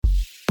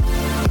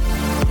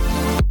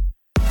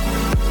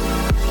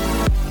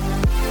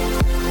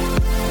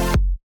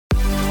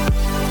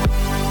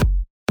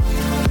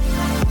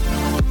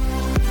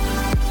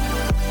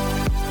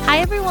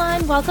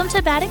welcome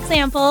to Bad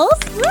Examples.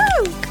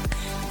 Woo!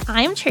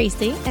 I'm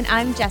Tracy. And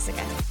I'm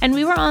Jessica. And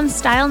we were on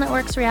Style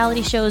Network's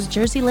reality shows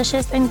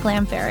Jerseylicious and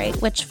Glam Fairy,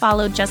 which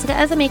followed Jessica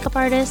as a makeup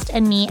artist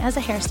and me as a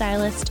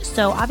hairstylist.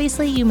 So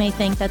obviously you may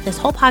think that this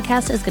whole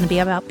podcast is going to be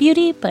about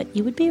beauty, but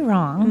you would be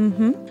wrong.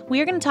 Mm-hmm. We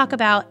are going to talk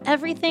about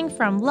everything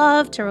from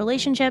love to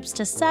relationships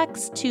to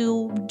sex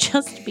to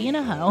just being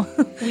a hoe.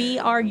 We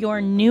are your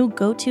new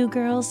go-to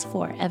girls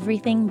for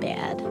everything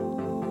bad.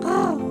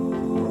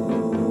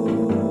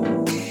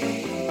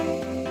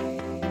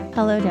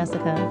 Hello,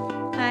 Jessica.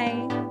 Hi.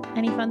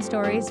 Any fun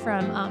stories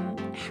from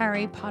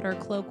Harry Potter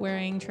cloak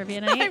wearing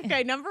trivia night?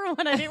 Okay, number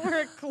one, I didn't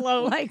wear a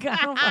cloak. Like, I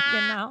don't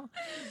fucking know.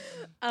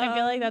 I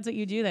feel like that's what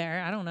you do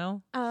there. I don't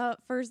know.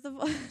 First of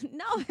all,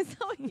 no, it's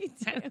not what you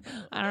do.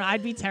 I don't know.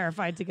 I'd be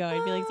terrified to go.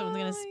 I'd be like, someone's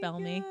going to spell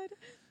me.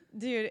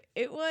 Dude,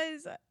 it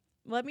was,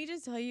 let me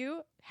just tell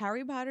you,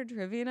 Harry Potter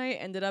trivia night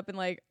ended up in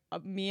like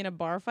me in a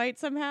bar fight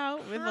somehow.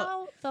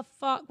 How the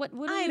fuck? What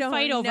did I you don't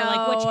fight over? know.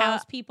 Like which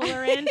house people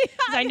are in?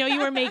 'Cause I know you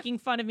were making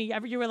fun of me.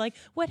 You were like,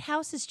 what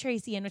house is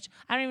Tracy in? Which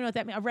I don't even know what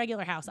that means. A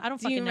regular house. I don't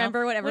Do fucking you know.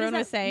 remember what everyone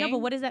was saying? No, but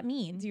what does that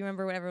mean? Do you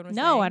remember what everyone was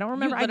saying? No, I don't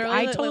remember. You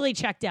I totally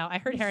checked out. I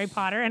heard Harry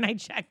Potter and I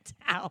checked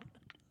out.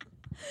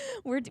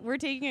 We're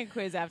taking a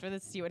quiz after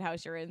this to see what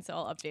house you're in, so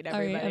I'll update All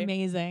right, everybody.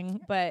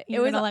 amazing. But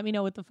You're gonna let me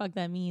know what the fuck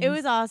that means. It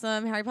was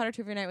awesome. Harry Potter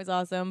trivia night was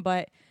awesome,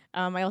 but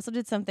I also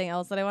did something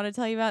else that I want to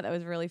tell you about that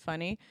was really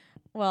funny.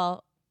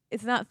 Well,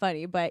 it's not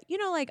funny, but you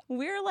know, like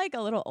we're like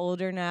a little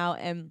older now,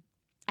 and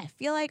I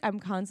feel like I'm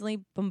constantly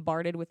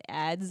bombarded with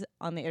ads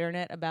on the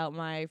internet about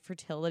my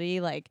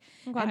fertility, like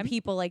and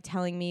people like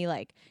telling me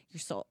like you're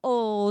so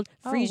old,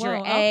 freeze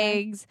your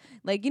eggs,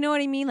 like you know what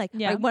I mean, like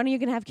when are you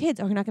gonna have kids?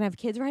 Oh, you're not gonna have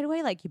kids right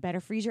away, like you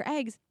better freeze your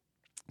eggs.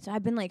 So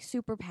I've been like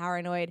super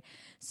paranoid.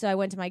 So I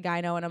went to my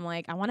gyno and I'm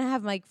like, I want to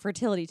have my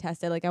fertility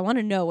tested. Like I want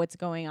to know what's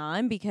going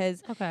on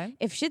because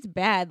if shit's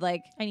bad,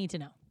 like I need to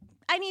know.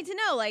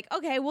 Like,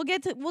 okay, we'll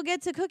get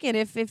to cooking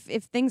if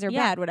things are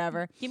bad,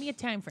 whatever. Give me a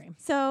time frame.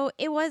 So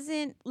it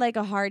wasn't like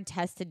a hard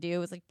test to do. It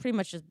was like pretty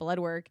much just blood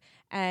work.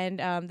 And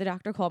the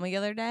doctor called me the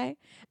other day.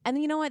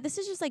 And you know what? This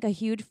is just like a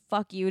huge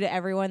fuck you to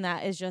everyone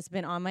that has just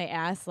been on my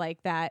ass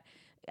like that.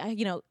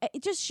 You know,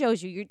 it just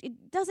shows you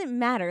it doesn't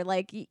matter.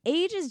 Like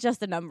age is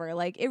just a number.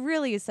 Like it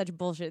really is such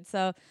bullshit.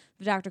 So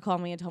the doctor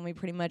called me and told me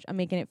pretty much I'm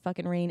making it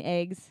fucking rain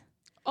eggs.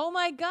 Oh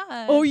my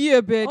god. Oh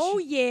yeah, bitch. Oh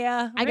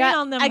yeah. I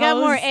got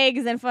more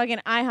eggs than fucking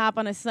IHOP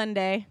on a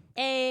Sunday.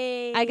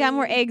 Hey. I got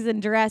more eggs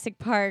than Jurassic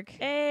Park.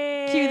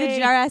 Hey. Cue the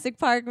Jurassic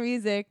Park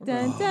music.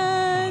 Dun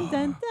dun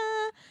dun dun.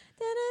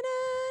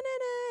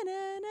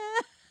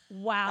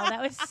 Wow,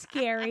 that was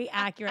scary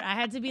accurate. I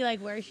had to be like,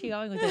 where is she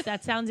going with this?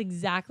 That sounds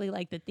exactly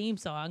like the theme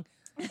song.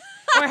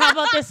 Or how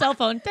about the cell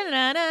phone?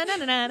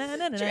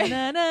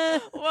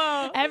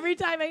 Whoa. Every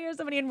time I hear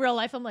somebody in real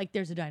life, I'm like,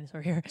 there's a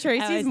dinosaur here.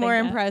 Tracy's more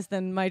impressed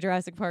than my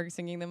Jurassic Park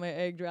singing than my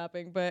egg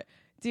dropping. But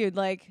dude,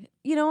 like,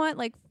 you know what?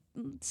 Like,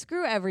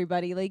 screw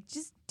everybody. Like,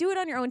 just do it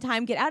on your own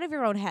time. Get out of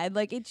your own head.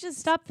 Like, it's just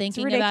stop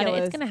thinking about it.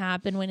 It's gonna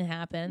happen when it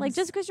happens. Like,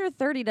 just because you're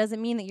 30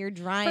 doesn't mean that you're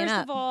drying up.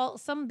 First of all,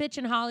 some bitch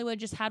in Hollywood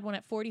just had one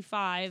at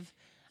 45,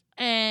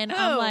 and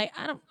I'm like,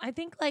 I don't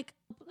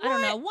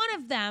know. One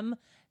of them,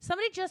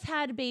 somebody just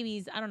had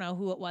babies. I don't know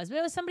who it was, but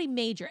it was somebody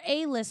major,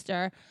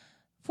 A-lister,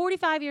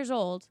 45 years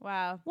old.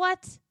 Wow.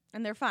 What?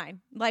 And they're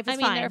fine. Life is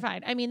fine. I mean, they're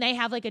fine. I mean, they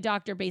have like a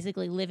doctor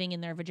basically living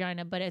in their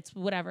vagina, but it's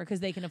whatever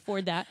because they can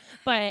afford that.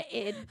 But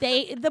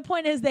the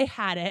point is they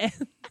had it.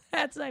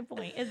 That's my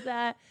point, is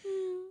that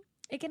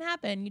it can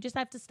happen. You just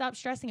have to stop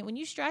stressing it. When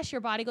you stress,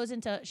 your body goes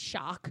into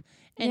shock,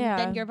 and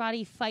then your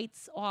body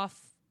fights off,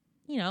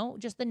 you know,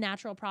 just the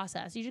natural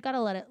process. You just got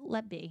to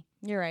let be.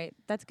 You're right.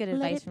 That's good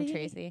advice from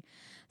Tracy.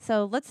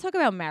 So let's talk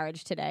about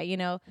marriage today. You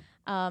know,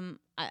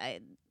 I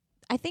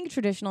think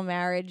traditional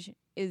marriage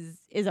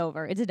is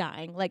over. It's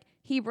dying. Like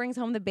he brings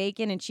home the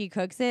bacon and she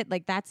cooks it.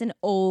 Like that's an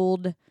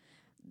old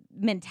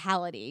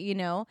mentality, you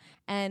know?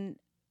 And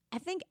I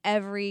think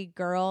every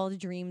girl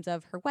dreams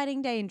of her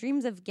wedding day and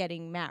dreams of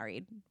getting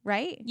married,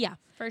 right? Yeah,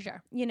 for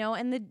sure. You know,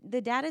 and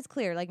the data is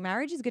clear. Like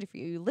marriage is good for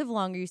you. You live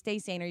longer, you stay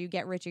sane, or you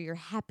get richer, you're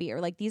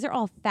happier. Like these are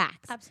all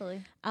facts.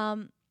 Absolutely.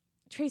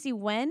 Tracy,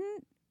 when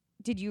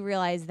did you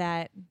realize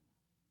that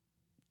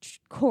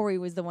Corey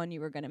was the one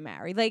you were going to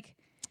marry? Like,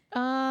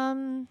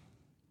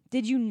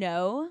 did you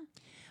know?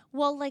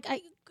 Well, like I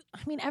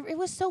mean, it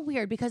was so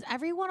weird because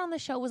everyone on the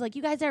show was like,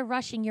 you guys are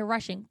rushing, you're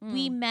rushing.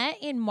 We met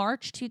in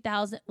March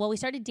 2000. Well, we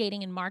started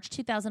dating in March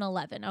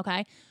 2011,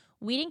 okay?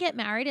 We didn't get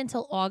married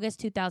until August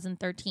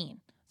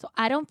 2013. So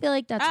I don't feel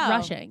like that's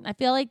rushing. I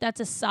feel like that's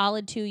a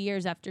solid 2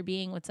 years after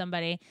being with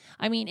somebody.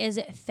 I mean, is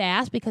it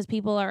fast because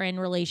people are in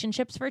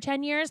relationships for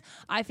 10 years?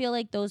 I feel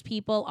like those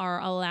people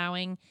are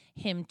allowing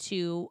him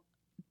to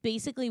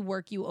basically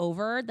work you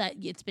over that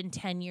it's been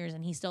 10 years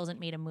and he still hasn't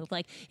made a move.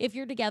 Like, if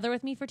you're together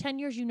with me for 10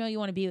 years, you know you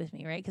want to be with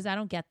me, right? Because I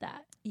don't get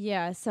that.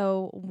 Yeah,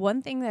 so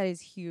one thing that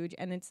is huge,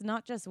 and it's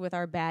not just with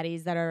our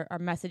baddies that are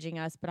messaging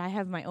us, but I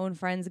have my own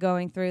friends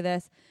going through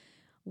this.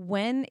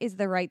 When is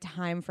the right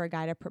time for a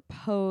guy to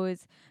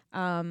propose?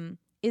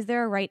 is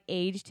there a right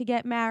age to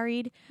get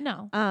married?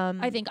 No.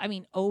 I think,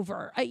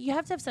 you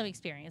have to have some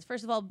experience.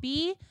 First of all,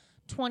 be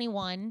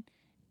 21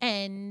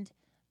 and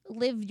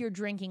live your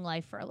drinking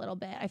life for a little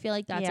bit. I feel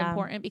like that's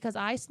important because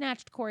I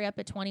snatched Corey up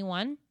at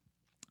 21,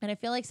 and I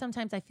feel like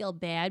sometimes I feel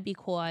bad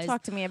because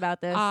Talk to me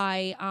about this.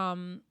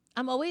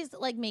 I'm always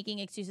like making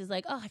excuses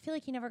like, oh, I feel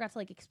like he never got to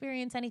like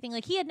experience anything.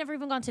 Like he had never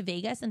even gone to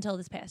Vegas until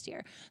this past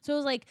year. So it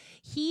was like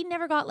he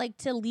never got like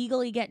to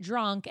legally get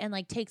drunk and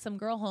like take some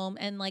girl home.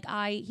 And like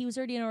he was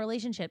already in a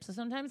relationship. So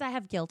sometimes I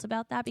have guilt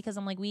about that because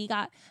I'm like, we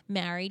got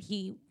married.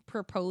 He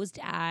proposed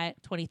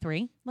at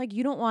 23. Like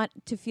you don't want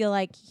to feel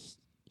like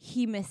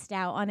he missed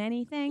out on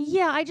anything.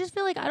 Yeah, I just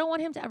feel like I don't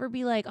want him to ever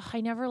be like, oh,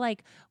 I never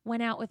like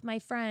went out with my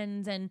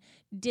friends and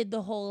did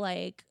the whole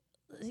like,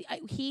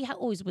 he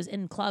always was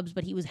in clubs,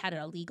 but he had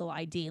a legal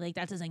ID. Like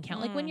that doesn't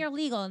count. Like when you're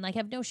legal and like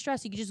have no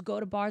stress, you can just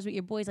go to bars with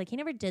your boys. Like he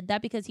never did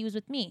that because he was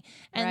with me.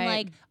 And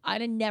like I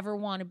didn't never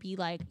want to be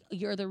like,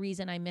 you're the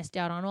reason I missed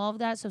out on all of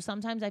that. So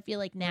sometimes I feel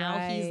like now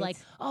he's like,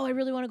 oh, I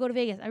really want to go to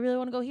Vegas. I really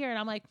want to go here. And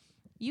I'm like,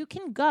 you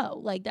can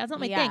go. Like that's not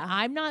my thing.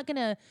 I'm not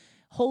gonna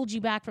hold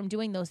you back from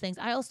doing those things.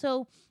 I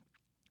also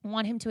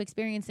want him to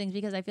experience things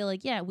because I feel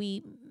like,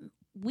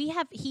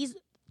 he's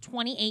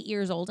 28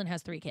 years old and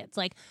has 3 kids.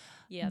 Like,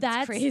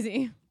 that's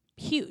crazy.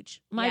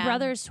 Huge. My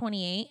brother's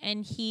 28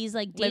 and he's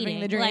like dating.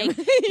 Living the dream.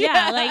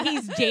 Like, like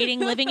he's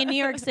dating, living in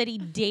New York City,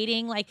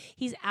 dating. Like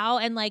he's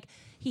out and like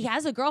he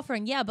has a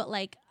girlfriend. Yeah, but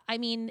like, I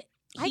mean,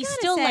 he's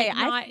still like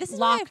not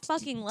locked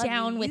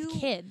down with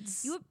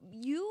kids.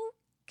 You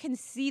can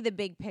see the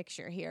big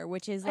picture here,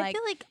 which is like, I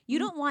feel like you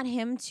don't want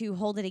him to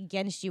hold it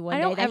against you one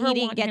day that he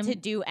didn't get to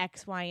do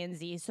X, Y, and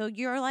Z. So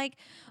you're like,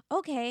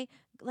 okay,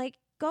 like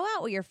go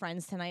out with your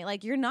friends tonight.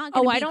 Like you're not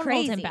going to be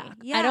crazy. I don't hold him back.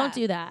 Yeah. I don't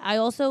do that. I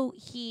also,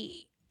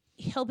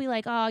 he'll be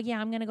like, oh yeah,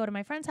 I'm going to go to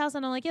my friend's house.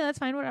 And I'm like, yeah, that's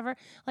fine, whatever.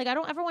 Like, I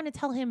don't ever want to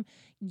tell him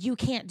you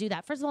can't do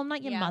that. First of all, I'm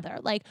not your mother.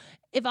 Like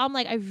if I'm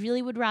like, I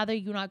really would rather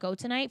you not go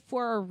tonight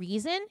for a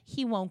reason,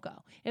 he won't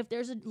go. If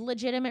there's a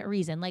legitimate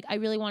reason, like I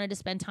really wanted to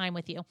spend time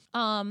with you.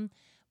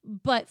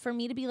 But for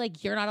me to be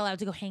like, you're not allowed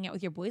to go hang out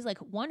with your boys. Like,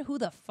 1, who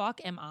the fuck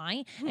am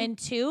I? And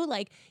 2,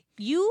 like,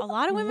 you a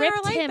lot of women ripped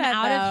are like him that,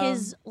 out though. of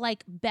his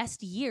like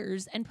best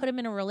years and put him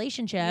in a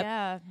relationship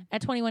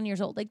at 21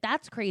 years old. Like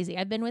that's crazy.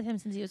 I've been with him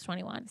since he was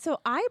 21. So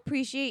I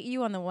appreciate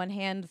you on the one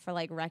hand for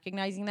like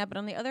recognizing that, but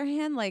on the other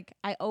hand, like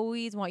I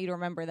always want you to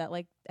remember that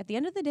like at the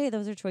end of the day,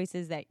 those are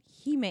choices that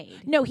he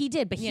made. No, he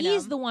did, but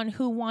he's the one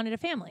who wanted a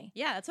family.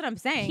 Yeah, that's what I'm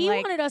saying. He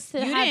like, wanted us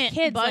to have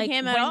kids like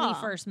him when we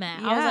first met.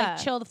 Yeah. I was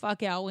like, chill the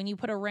fuck out. When you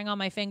put a ring on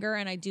my finger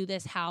and I do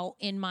this, how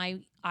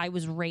I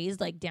was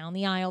raised like down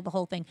the aisle, the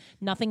whole thing.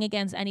 Nothing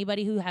against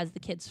anybody who has the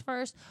kids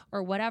first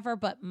or whatever,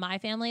 but my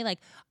family, like,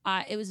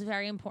 it was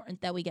very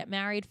important that we get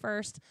married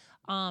first.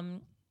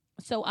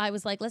 So I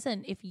was like,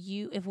 listen,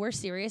 if we're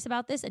serious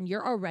about this and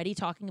you're already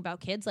talking about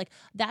kids, like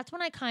that's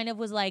when I kind of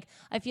was like,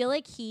 I feel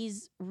like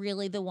he's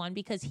really the one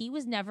because he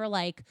was never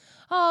like,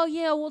 oh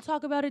yeah, we'll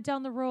talk about it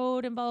down the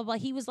road and blah, blah, blah.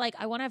 He was like,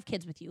 I want to have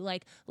kids with you.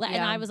 Like,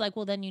 and I was like,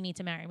 well, then you need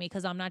to marry me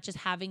because I'm not just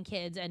having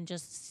kids and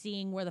just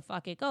seeing where the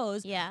fuck it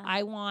goes. Yeah.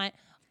 I want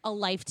a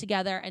life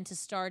together and to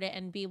start it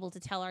and be able to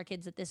tell our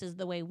kids that this is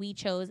the way we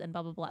chose and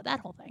blah, blah, blah, that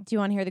whole thing. Do you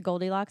want to hear the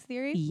Goldilocks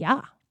theory?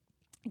 Yeah.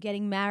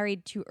 Getting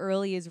married too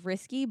early is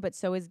risky, but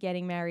so is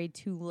getting married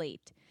too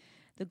late.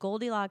 The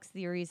Goldilocks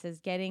theory says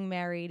getting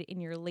married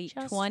in your late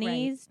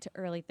 20s to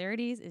early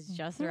 30s is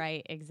just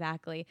right.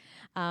 Exactly.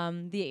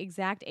 The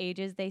exact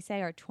ages they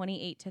say are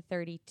 28 to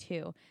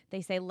 32.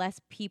 They say less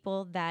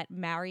people that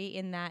marry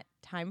in that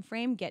time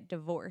frame get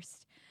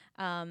divorced.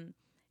 Because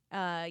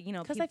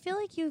I feel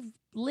like you've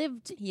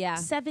lived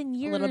 7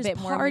 years a little bit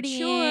partying,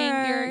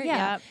 more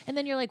mature. And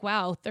then you're like,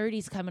 wow,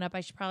 30's coming up.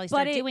 I should probably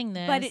start doing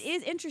this. But it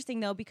is interesting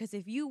though because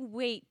if you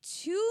wait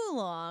too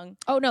long,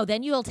 oh no,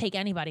 then you'll take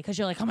anybody because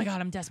you're like, oh my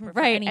god, I'm desperate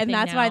for anything and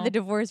that's now. why the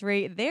divorce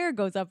rate there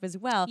goes up as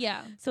well.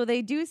 Yeah. So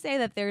they do say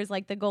that there's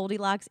like the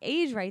Goldilocks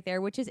age right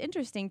there, which is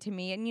interesting to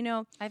me.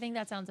 And I think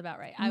that sounds about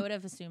right. I would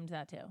have assumed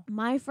that too.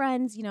 My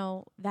friends,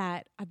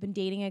 that I've been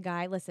dating a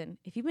guy. Listen,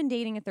 if you've been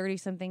dating a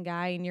 30-something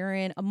guy and you're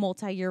in a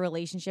multi-year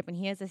relationship and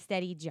he has a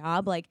steady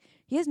job, like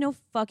he has no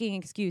fucking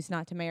excuse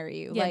not to marry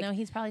you. Yeah, like, no,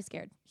 he's probably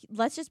scared.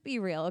 Let's just be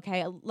real,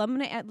 okay? I'm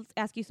gonna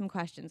ask you some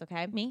questions,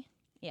 okay? Me?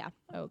 Yeah.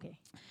 Okay.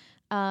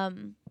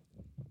 I'm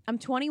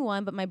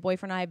 21, but my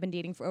boyfriend and I have been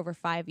dating for over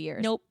 5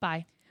 years. Nope.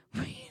 Bye.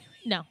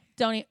 No,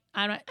 don't.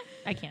 I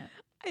can't.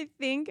 I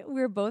think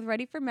we're both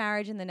ready for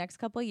marriage in the next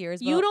couple of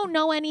years. You don't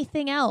know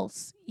anything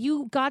else.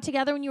 You got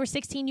together when you were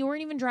 16. You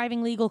weren't even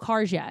driving legal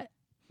cars yet.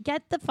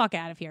 Get the fuck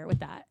out of here with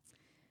that.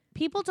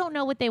 People don't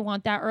know what they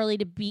want that early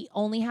to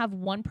only have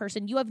one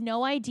person. You have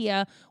no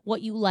idea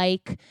what you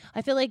like.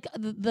 I feel like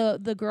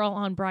the girl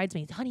on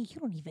Bridesmaids, honey, you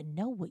don't even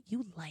know what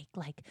you like.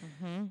 Like,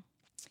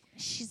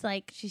 She's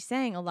like, She's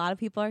saying a lot of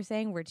people are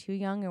saying we're too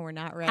young and we're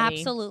not ready.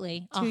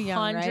 absolutely, Too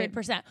young, right?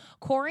 100%.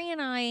 Corey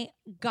and I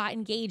got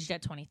engaged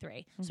at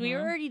 23, so we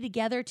were already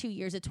together 2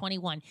 years at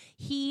 21.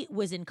 He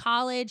was in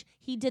college.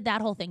 He did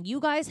that whole thing. You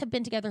guys have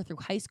been together through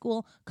high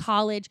school,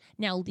 college,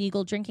 now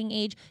legal drinking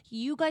age.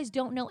 You guys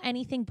don't know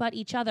anything but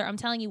each other. I'm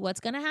telling you, what's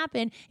going to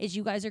happen is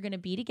you guys are going to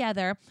be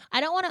together.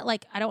 I don't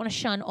want to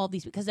shun all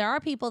these because there are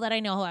people that I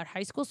know who had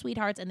high school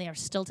sweethearts and they are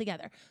still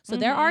together. So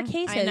there are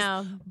cases, I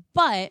know.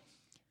 but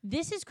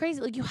this is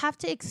crazy. Like, you have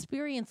to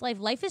experience life.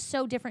 Life is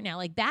so different now.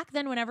 Like, back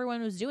then when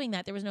everyone was doing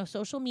that, there was no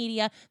social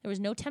media, there was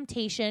no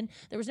temptation,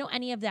 there was no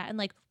any of that. And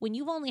like, when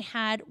you've only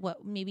had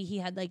maybe he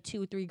had like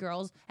 2 or 3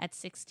 girls at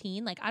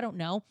 16, like, I don't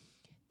know.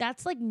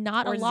 That's like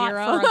not Or a lot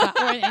 0. for a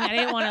guy. And I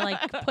didn't want to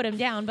like put him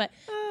down, but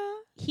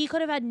he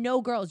could have had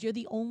no girls. You're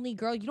the only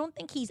girl. You don't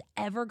think he's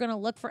ever going to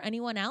look for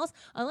anyone else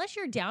unless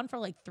you're down for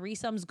like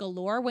threesomes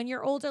galore when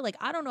you're older. Like,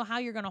 I don't know how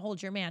you're going to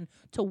hold your man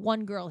to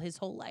one girl his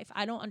whole life.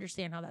 I don't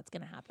understand how that's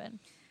going to happen.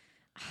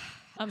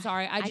 I'm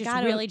sorry. I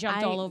just really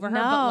jumped all over her.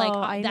 But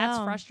like, that's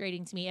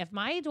frustrating to me. If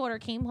my daughter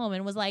came home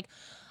and was like,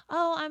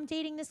 oh, I'm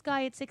dating this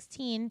guy at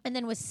 16 and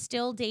then was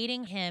still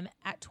dating him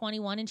at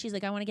 21 and she's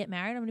like, I want to get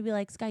married, I'm going to be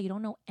like, Sky, you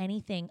don't know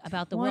anything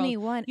about the world.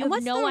 21. You have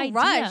what's no the idea.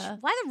 rush?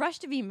 Why the rush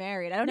to be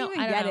married? I don't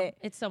even get it.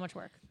 It's so much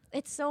work.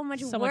 It's so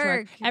much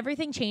work.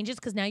 Everything changes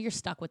because now you're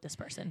stuck with this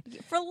person.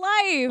 For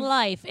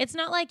life. It's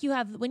not like you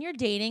have, when you're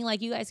dating,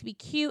 like, you guys can be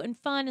cute and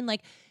fun and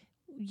like,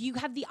 you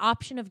have the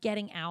option of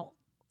getting out.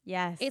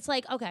 Yes. It's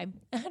like, okay,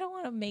 I don't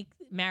want to make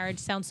marriage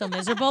sound so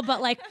miserable, but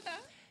like,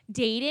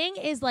 dating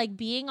is like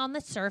being on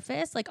the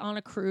surface, like on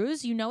a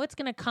cruise. You know it's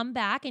going to come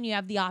back and you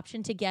have the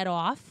option to get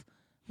off,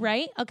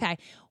 right? Okay.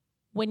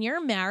 When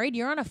you're married,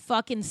 you're on a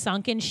fucking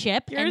sunken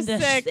ship and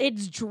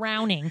it's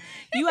drowning.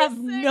 You have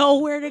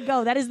nowhere to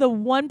go. That is the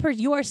one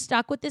person. You are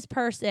stuck with this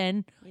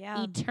person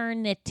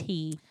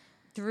eternity.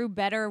 Through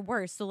better or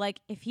worse. So like,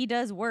 if he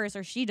does worse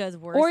or she does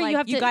worse, or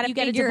like, you got to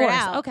get a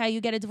divorce. Okay, you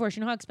get a divorce.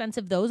 You know how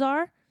expensive those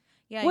are?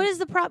 Yeah. What is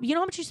the problem? You know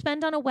how much you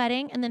spend on a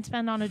wedding and then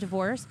spend on a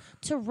divorce?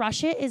 To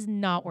rush it is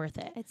not worth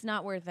it. It's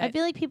not worth it. I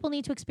feel like people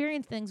need to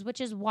experience things, which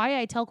is why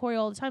I tell Corey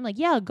all the time, like,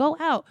 yeah, go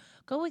out,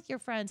 go with your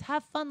friends,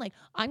 have fun. Like,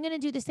 I'm going to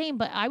do the same,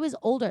 but I was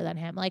older than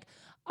him. Like,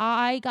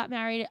 I got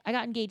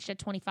engaged at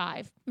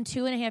 25. I'm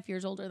 2.5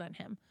 years older than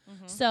him.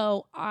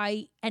 So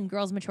and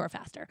girls mature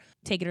faster.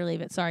 Take it or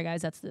leave it. Sorry,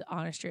 guys. That's the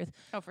honest truth.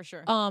 Oh, for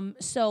sure.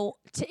 So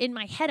in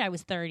my head, I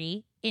was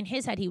 30. In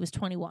his head, he was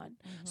 21.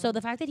 So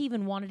the fact that he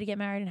even wanted to get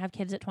married and have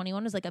kids at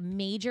 21 was like a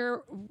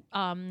major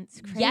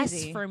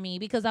yes for me,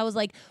 because I was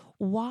like,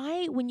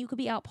 why, when you could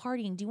be out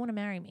partying, do you want to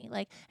marry me?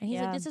 Like, and he's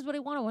like, this is what I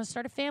want. I want to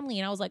start a family.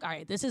 And I was like, all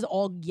right, this is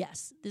all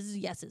yes. This is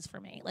yeses for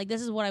me. Like,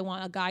 this is what I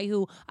want. A guy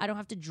who I don't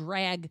have to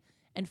drag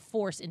and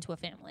force into a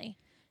family.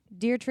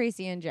 Dear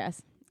Tracy and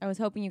Jess, I was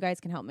hoping you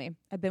guys can help me.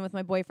 I've been with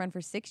my boyfriend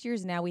for 6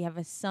 years now. We have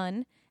a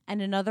son and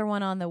another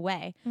one on the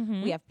way.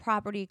 We have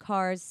property,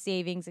 cars,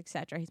 savings,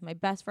 etc. He's my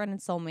best friend and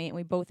soulmate, and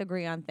we both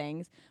agree on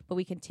things, but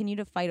we continue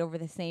to fight over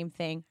the same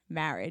thing,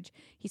 marriage.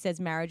 He says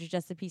marriage is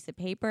just a piece of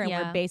paper, and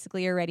we're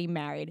basically already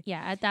married.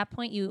 Yeah, at that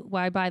point,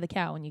 why buy the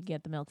cow when you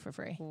get the milk for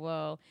free?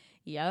 Whoa.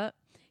 Yep.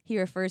 He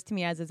refers to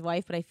me as his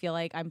wife, but I feel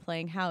like I'm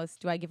playing house.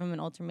 Do I give him an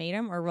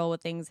ultimatum or roll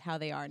with things how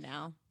they are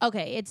now?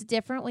 Okay, it's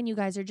different when you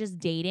guys are just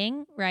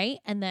dating, right?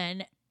 And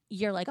then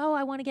you're like, oh,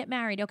 I want to get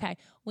married. Okay.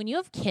 When you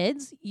have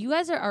kids, you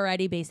guys are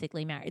already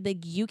basically married.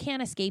 Like, you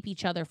can't escape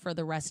each other for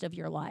the rest of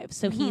your lives.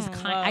 So he's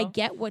I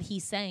get what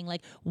he's saying.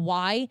 Like,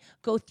 why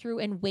go through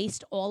and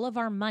waste all of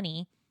our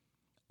money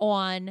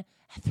on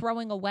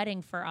throwing a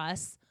wedding for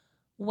us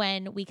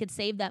when we could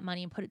save that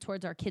money and put it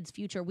towards our kids'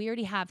 future? We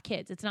already have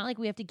kids. It's not like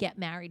we have to get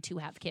married to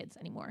have kids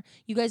anymore.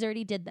 You guys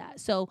already did that.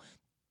 So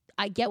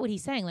I get what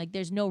he's saying. Like,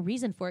 there's no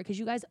reason for it because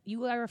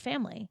you are a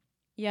family.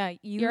 Yeah,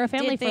 you're a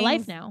family for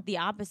life now. The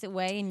opposite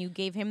way, and you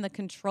gave him the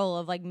control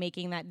of like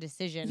making that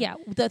decision. Yeah,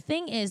 the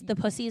thing is, the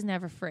pussy is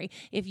never free.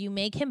 If you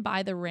make him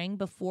buy the ring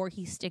before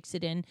he sticks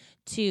it in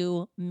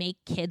to make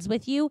kids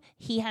with you,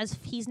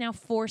 he's now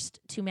forced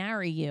to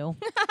marry you.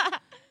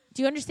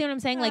 Do you understand what I'm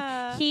saying? Like,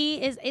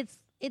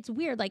 it's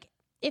weird. Like,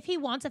 if he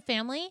wants a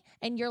family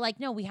and you're like,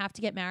 no, we have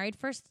to get married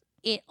first,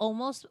 it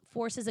almost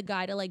forces a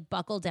guy to like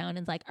buckle down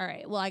and like, all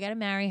right, well, I got to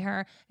marry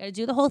her. I got to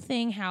do the whole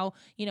thing how,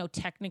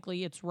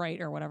 technically it's right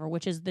or whatever,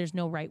 which is there's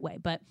no right way.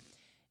 But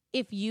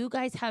if you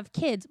guys have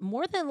kids,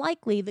 more than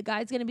likely the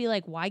guy's going to be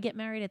like, why get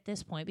married at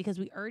this point? Because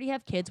we already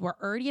have kids. We're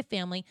already a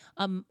family.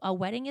 A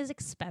wedding is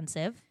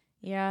expensive.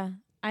 Yeah.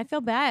 I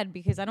feel bad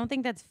because I don't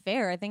think that's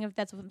fair. I think if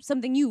that's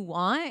something you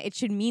want, it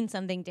should mean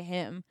something to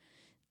him.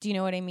 Do you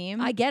know what I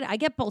mean? I get it. I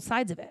get both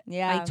sides of it.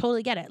 Yeah. I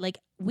totally get it. Like,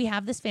 we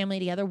have this family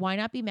together. Why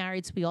not be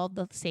married so we all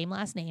have the same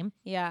last name?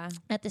 Yeah.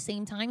 At the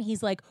same time,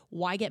 he's like,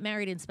 why get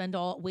married and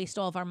waste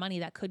all of our money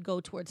that could go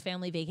towards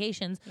family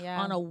vacations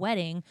on a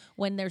wedding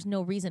when there's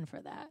no reason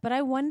for that? But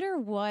I wonder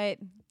what...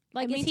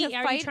 Like, are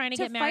you trying to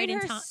get married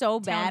in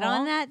so bad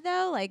on that,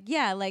 though? Like,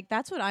 yeah, like,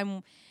 that's what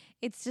I'm...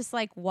 it's just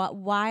like,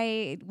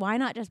 why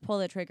not just pull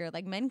the trigger?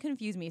 Like, men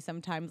confuse me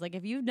sometimes. Like,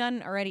 if you've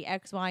done already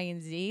X, Y,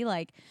 and Z,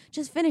 like,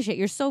 just finish it.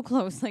 You're so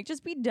close. Like,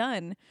 just be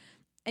done.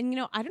 And,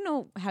 I don't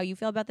know how you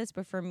feel about this,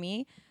 but for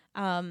me,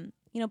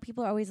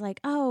 people are always like,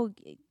 oh,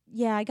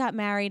 yeah, I got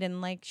married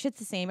and like shit's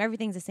the same.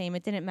 Everything's the same.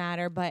 It didn't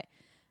matter. But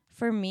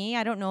for me,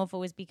 I don't know if it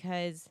was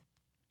because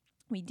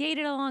we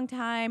dated a long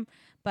time,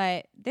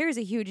 but there's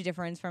a huge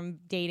difference from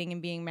dating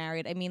and being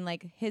married. I mean,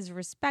 like, his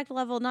respect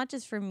level, not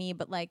just for me,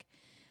 but like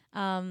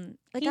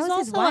he's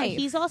his wife.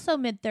 He's also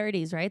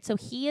mid-30s, right? So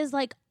he is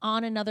like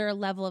on another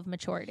level of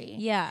maturity.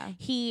 Yeah.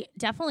 He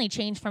definitely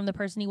changed from the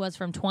person he was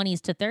from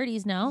 20s to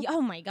 30s, no?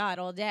 Oh my God,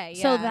 all day.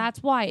 Yeah. So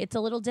that's why it's a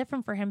little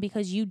different for him,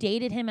 because you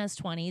dated him as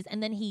 20s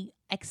and then he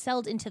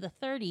excelled into the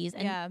 30s,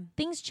 and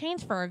things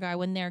change for a guy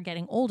when they're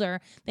getting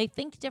older. They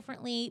think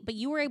differently, but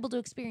you were able to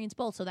experience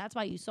both, so that's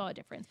why you saw a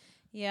difference.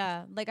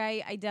 Yeah, like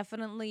I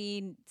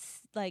definitely,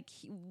 like,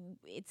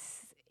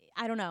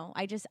 I don't know.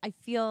 I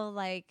feel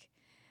like,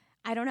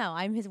 I don't know,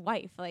 I'm his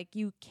wife. Like,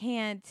 you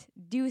can't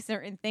do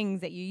certain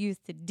things that you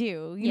used to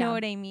do. You know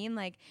what I mean?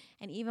 Like,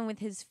 and even with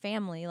his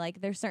family,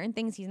 like, there's certain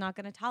things he's not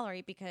going to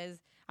tolerate, because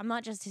I'm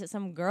not just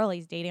some girl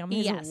he's dating. I'm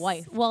his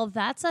wife. Well,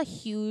 that's a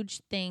huge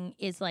thing,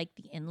 is like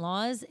the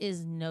in-laws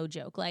is no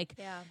joke. Like,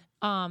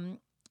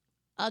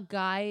 a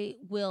guy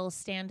will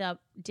stand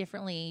up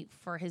differently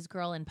for his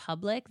girl in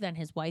public than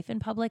his wife in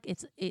public.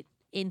 It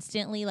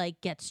instantly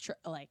like gets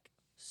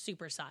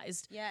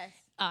supersized. Yes.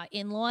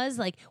 In-laws,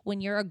 like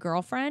when you're a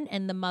girlfriend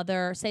and the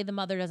mother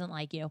doesn't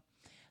like you.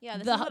 Yeah,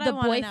 the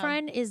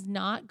boyfriend is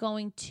not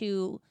going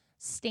to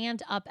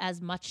stand up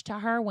as much to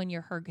her when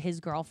you're his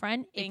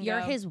girlfriend. Bingo. If you're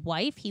his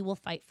wife, he will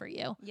fight for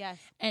you. Yes.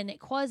 And it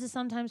causes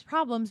sometimes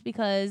problems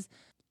because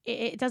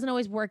it doesn't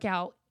always work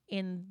out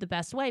in the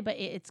best way, but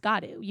it's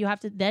got to. You have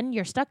to, then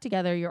you're stuck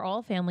together. You're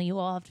all family. You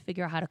all have to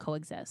figure out how to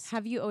coexist.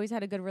 Have you always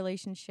had a good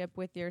relationship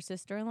with your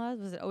sister-in-laws?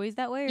 Was it always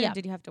that way, or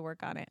did you have to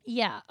work on it?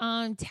 Yeah.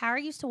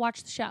 Tara used to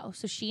watch the show,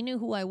 so she knew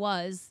who I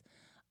was.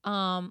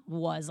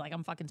 Was like,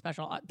 I'm fucking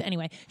special.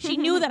 Anyway, she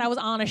knew that I was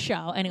on a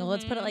show. Anyway,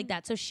 let's put it like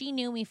that. So she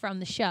knew me from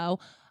the show.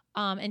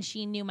 And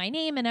she knew my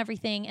name and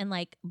everything. And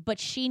like, but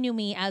she knew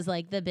me as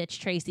like the bitch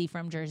Tracy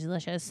from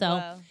Jerseylicious.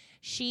 So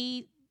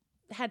she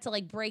had to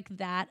like break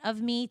that of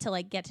me to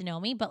like get to know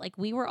me, but like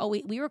we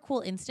were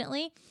cool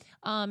instantly.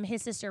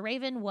 His sister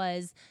Raven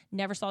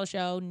never saw the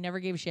show,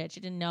 never gave a shit. She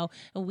didn't know.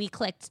 And we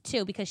clicked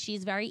too, because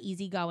she's very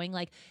easygoing.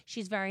 Like,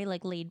 she's very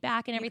like laid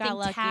back and everything.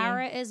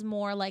 Tara is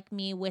more like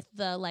me with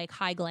the like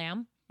high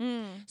glam.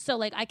 So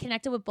like I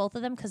connected with both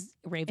of them because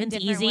Raven's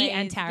easy ways.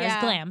 And Tara's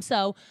glam.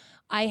 So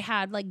I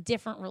had like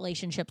different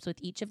relationships with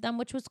each of them,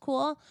 which was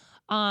cool.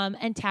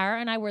 And Tara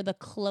and I were the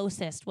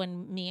closest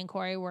when me and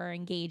Corey were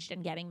engaged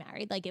and getting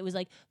married. Like, it was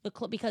like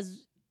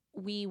because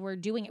we were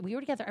doing it. We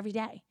were together every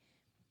day.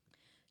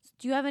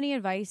 Do you have any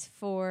advice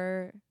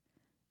for,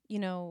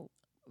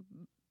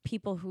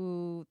 people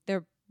who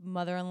their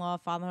mother-in-law,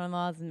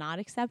 father-in-law is not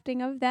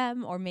accepting of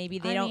them, or maybe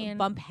they don't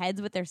bump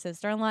heads with their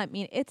sister-in-law? I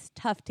mean, it's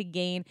tough to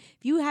gain.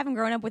 If you haven't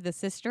grown up with a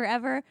sister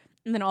ever,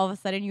 and then all of a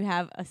sudden you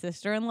have a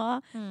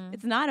sister-in-law,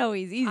 it's not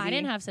always easy. I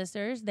didn't have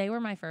sisters. They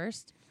were my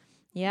first.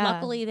 Yeah.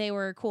 Luckily, they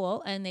were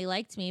cool and they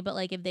liked me. But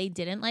like, if they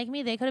didn't like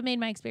me, they could have made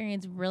my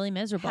experience really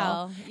miserable.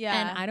 Hell,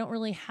 yeah. And I don't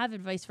really have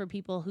advice for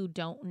people who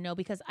don't know,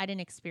 because I didn't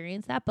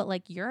experience that. But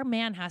like, your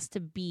man has to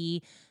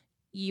be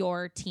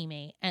your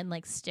teammate and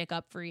like stick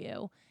up for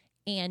you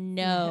and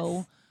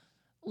know,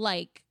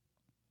 like,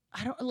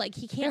 I don't like,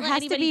 he can't. There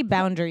has to be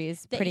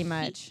boundaries, pretty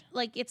much.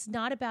 Like, it's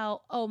not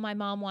about, oh, my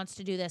mom wants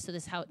to do this, so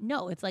this is how.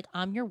 No, it's like,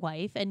 I'm your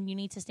wife, and you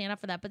need to stand up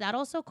for that. But that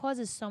also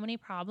causes so many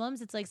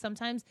problems. It's like,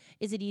 sometimes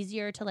is it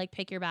easier to like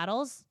pick your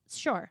battles?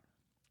 Sure.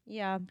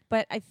 Yeah,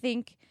 but I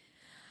think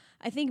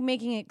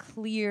making it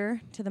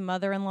clear to the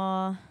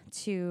mother-in-law,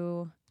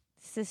 to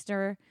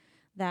sister,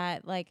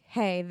 that like,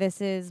 hey,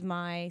 this is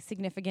my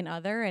significant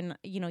other, and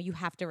you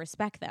have to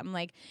respect them.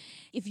 Like,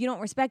 if you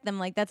don't respect them,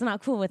 like, that's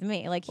not cool with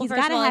me. Like, he's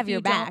got to have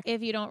your back.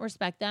 If you don't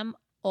respect them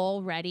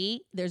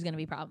already, there's going to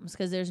be problems,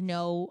 because there's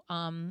no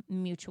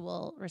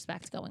mutual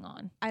respect going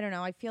on. I don't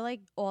know. I feel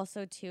like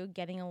also too,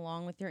 getting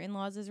along with your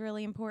in-laws is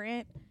really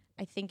important.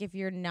 I think if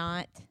you're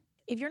not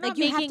like,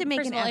 you have to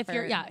make an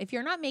effort. If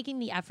you're not making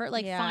the effort,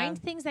 like, find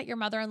things that your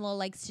mother-in-law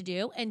likes to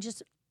do and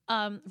just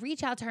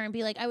reach out to her and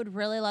be like, I would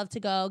really love to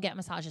go get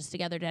massages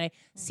together today.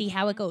 See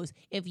how it goes.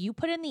 If you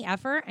put in the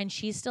effort and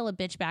she's still a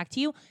bitch back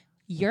to you,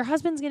 your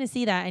husband's going to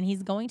see that, and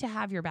he's going to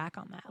have your back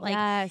on that.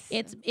 Like,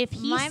 it's, if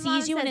he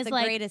sees you and is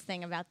like, the greatest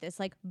thing about this,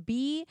 like,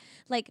 be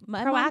like,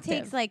 my mom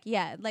takes like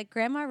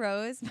Grandma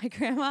Rose, my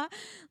grandma,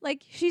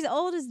 like, she's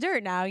old as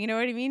dirt now. You know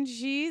what I mean?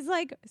 She's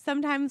like,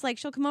 sometimes like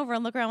she'll come over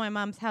and look around my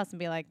mom's house and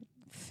be like,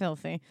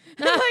 filthy.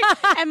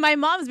 And my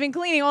mom's been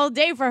cleaning all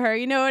day for her,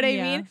 you know what I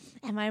mean?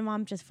 And my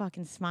mom just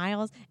fucking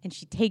smiles and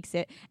she takes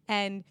it,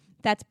 and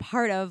that's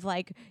part of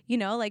like,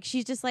 like,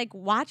 she's just like,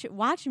 watch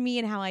me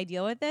and how I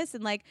deal with this.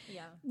 And like,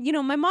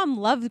 my mom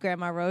loves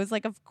Grandma Rose,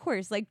 like, of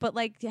course, like, but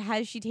like,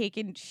 has she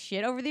taken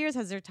shit over the years?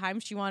 Has there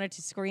times she wanted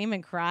to scream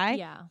and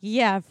cry?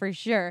 Yeah, for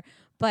sure.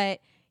 But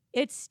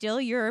it's still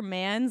your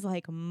man's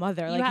like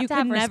mother. You like have you to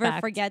can have never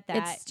respect. forget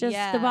that. It's just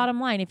Yeah. the bottom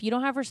line. If you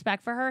don't have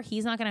respect for her,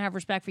 he's not going to have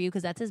respect for you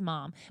because that's his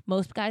mom.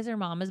 Most guys are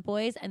mama's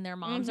boys, and their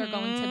moms are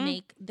going to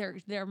make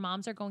their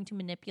moms are going to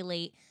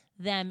manipulate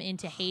them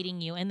into hating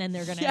you, and then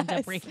they're going to end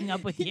up breaking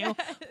up with you.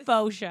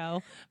 Faux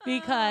show,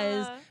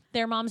 because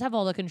their moms have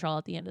all the control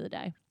at the end of the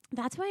day.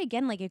 That's why,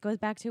 again, like it goes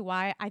back to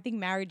why I think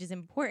marriage is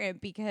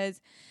important, because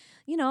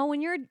you know,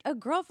 when you're a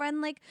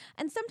girlfriend, like,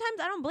 and sometimes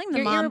I don't blame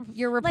the mom.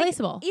 You're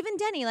replaceable. Like, even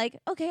Denny, like,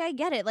 okay, I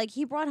get it. Like,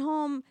 he brought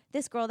home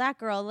this girl, that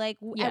girl. Like,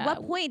 at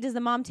what point does the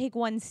mom take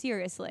one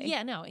seriously?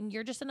 Yeah, no, and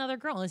you're just another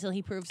girl until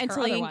he proves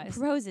until her he otherwise.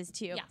 proposes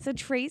to you. Yeah. So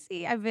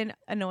Tracy, I've been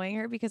annoying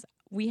her because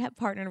we have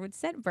partnered with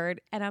Scentbird,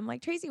 and I'm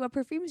like, Tracy, what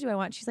perfumes do I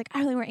want? She's like,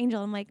 I only wear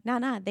Angel. I'm like,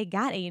 nah, they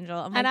got Angel.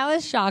 I'm And like, I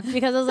was shocked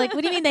because I was like,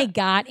 what do you mean they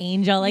got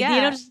Angel? Like, Yeah.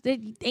 you know, just,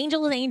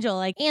 Angel is Angel.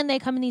 Like, and they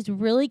come in these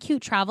really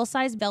cute travel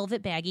size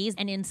velvet baggies.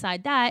 And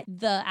inside that,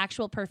 the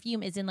actual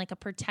perfume is in like a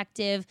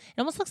protective, it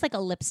almost looks like a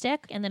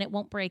lipstick, and then it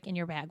won't break in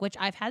your bag, which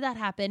I've had that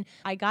happen.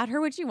 I got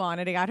her what she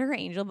wanted. I got her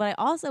Angel, but I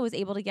also was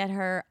able to get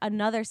her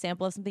another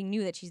sample of something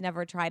new that she's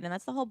never tried. And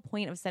that's the whole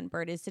point of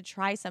Scentbird, is to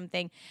try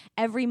something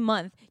every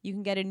month. You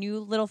can get a new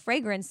little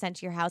fragrance sent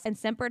to your house. And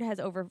Scentbird has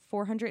over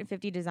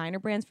 450 designer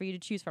brands for you to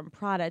choose from: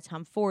 Prada,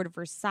 Tom Ford,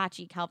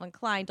 Versace, Calvin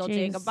Klein,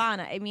 Dolce & Jeez.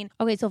 Gabbana. I mean,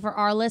 Okay, so for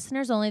our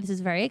listeners only, this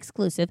is very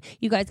exclusive.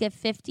 You guys get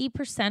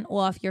 50%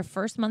 off your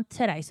first month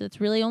today. So it's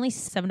really only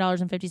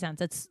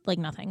 $7.50. It's like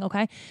nothing,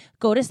 okay?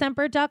 Go to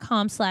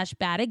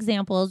Scentbird.com/bad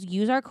examples.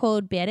 Use our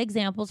code bad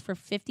examples for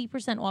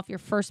 50% off your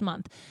first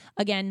month.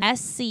 Again,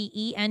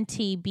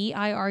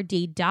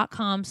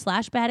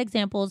 SCENTBIRD.com/bad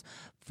examples.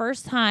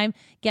 First time,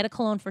 get a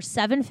cologne for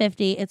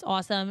 $7.50. It's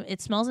awesome. It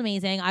smells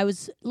amazing. I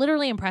was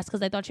literally impressed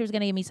because I thought she was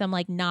going to give me some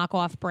like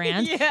knockoff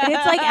brand. Yeah. And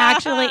it's like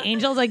actually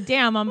Angel's like,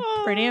 damn, I'm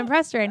pretty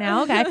impressed right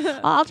now. Okay,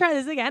 I'll try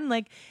this again.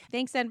 Like,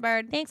 thanks,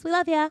 Scentbird. thanks, we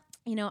love you.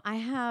 You know, I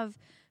have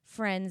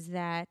friends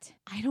that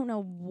I don't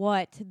know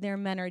what their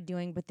men are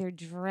doing, but they're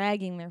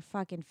dragging their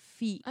fucking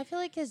feet. I feel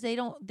like because they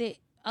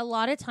a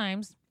lot of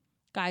times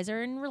guys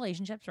are in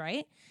relationships,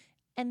 right?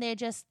 And they're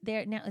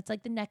now it's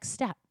like the next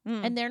step.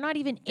 And they're not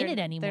even in it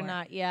anymore. They're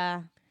not,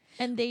 yeah.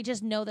 And they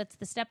just know that's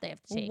the step they have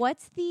to take.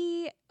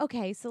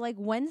 Okay, so like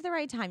when's the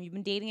right time? You've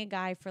been dating a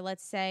guy for,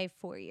 let's say,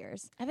 4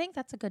 years. I think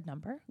that's a good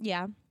number.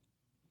 Yeah.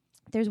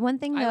 There's one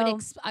thing though.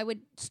 I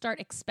would start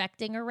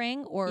expecting a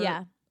ring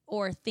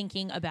or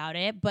thinking about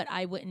it, but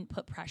I wouldn't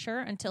put pressure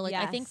until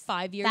I think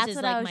 5 years That's is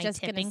what I like was my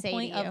just gonna tipping say to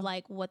point you. of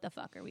like, what the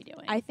fuck are we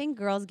doing? I think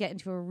girls get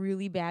into a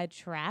really bad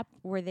trap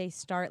where they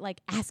start like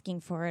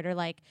asking for it or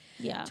like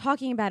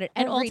talking about it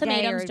and every day.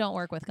 ultimatums don't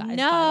work with guys.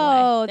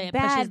 No, by the way. It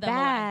pushes them away.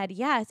 bad.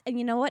 Yes. And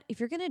you know what?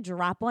 If you're going to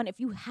drop one, if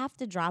you have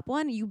to drop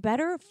one, you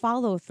better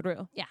follow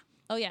through. Yeah.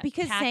 Oh yeah.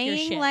 Because Pack your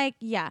saying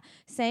shit.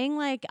 saying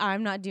like,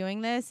 I'm not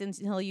doing this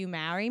until you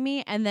marry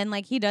me, and then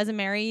like he doesn't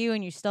marry you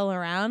and you're still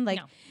around, like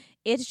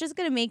it's just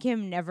going to make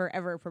him never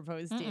ever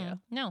propose to you.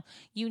 No,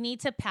 you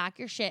need to pack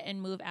your shit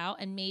and move out,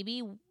 and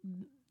maybe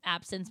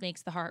absence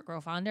makes the heart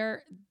grow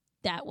fonder.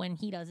 That when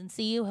he doesn't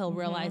see you, he'll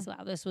realize,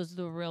 wow, this was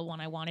the real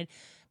one I wanted.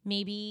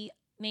 Maybe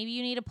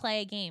you need to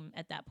play a game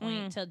at that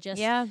point to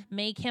just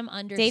make him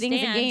understand.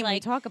 Dating's a game. Like, we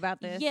talk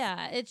about this.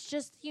 Yeah, it's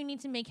just you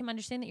need to make him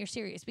understand that you're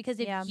serious. Because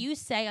if you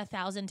say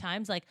 1,000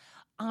 times, like,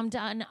 I'm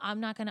done,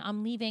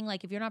 I'm leaving,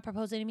 like, if you're not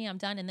proposing to me, I'm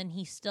done, and then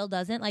he still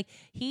doesn't, like,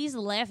 he's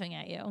laughing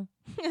at you.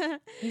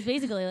 He's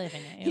basically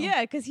laughing at you.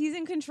 Yeah, because he's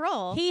in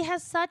control. He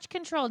has such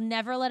control.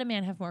 Never let a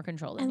man have more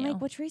control than and you. like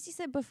what Tracy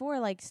said before,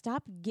 like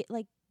stop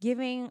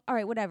giving. All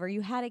right, whatever. You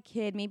had a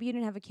kid. Maybe you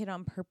didn't have a kid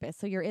on purpose,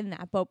 so you're in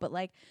that boat. But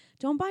like,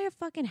 don't buy a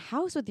fucking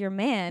house with your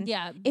man.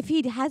 Yeah. If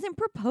he hasn't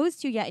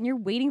proposed to you yet and you're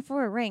waiting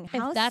for a ring,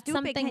 how if that's stupid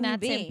something can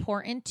that's you be?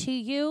 important to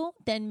you,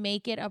 then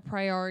make it a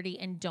priority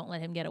and don't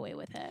let him get away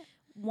with it.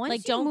 Once like,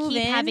 you don't move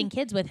keep in, having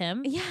kids with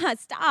him. Yeah,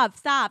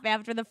 stop.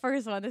 After the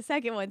first one, the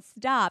second one,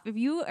 stop. If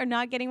you are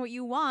not getting what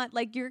you want,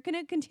 like you're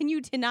gonna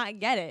continue to not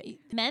get it.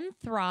 Men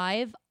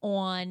thrive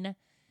on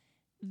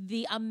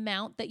the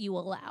amount that you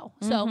allow.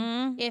 So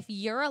if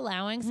you're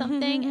allowing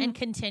something and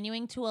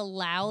continuing to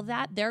allow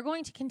that, they're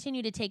going to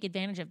continue to take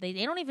advantage of it.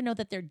 They don't even know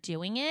that they're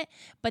doing it,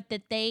 but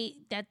that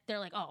they're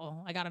like,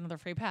 oh, I got another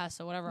free pass,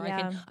 so whatever. Yeah.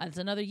 I can. It's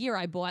another year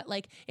I bought.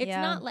 Like, it's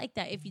not like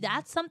that. If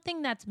that's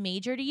something that's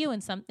major to you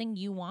and something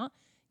you want,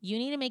 you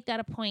need to make that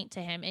a point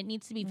to him. It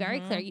needs to be very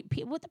clear.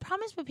 What the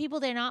problem is with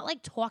people, they're not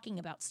like talking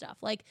about stuff.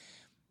 Like,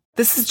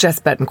 This is Jess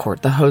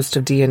Betancourt, the host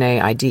of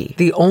DNA ID,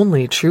 the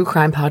only true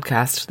crime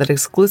podcast that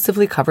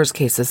exclusively covers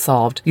cases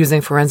solved using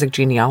forensic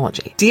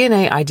genealogy.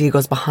 DNA ID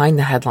goes behind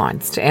the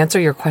headlines to answer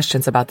your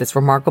questions about this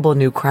remarkable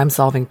new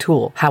crime-solving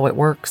tool, how it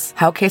works,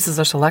 how cases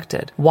are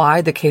selected,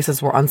 why the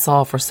cases were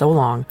unsolved for so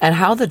long, and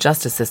how the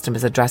justice system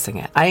is addressing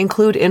it. I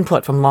include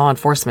input from law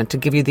enforcement to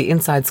give you the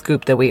inside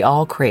scoop that we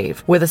all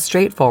crave with a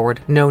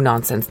straightforward,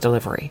 no-nonsense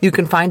delivery. You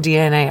can find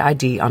DNA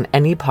ID on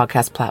any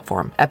podcast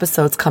platform.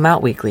 Episodes come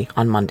out weekly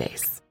on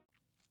Mondays.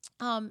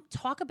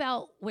 talk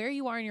about where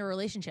you are in your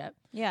relationship.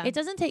 Yeah. It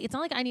doesn't take, it's not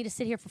like I need to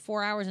sit here for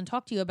 4 hours and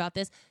talk to you about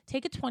this.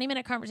 Take a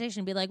 20-minute conversation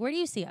and be like, where do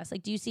you see us?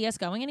 Like, do you see us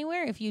going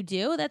anywhere? If you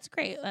do, that's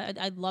great.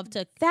 I'd love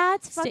to.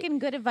 That's fucking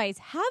good advice.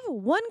 Have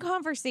one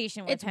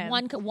conversation with It's him.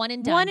 one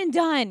and done. One and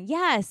done.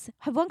 Yes.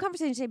 Have one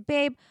conversation. Say,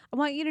 babe, I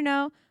want you to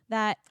know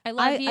that I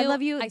love you. I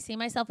love you. I see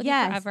myself with you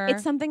Yes, forever.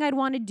 it's something I'd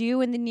want to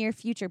do in the near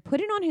future. Put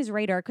it on his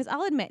radar, because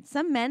I'll admit,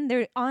 some men,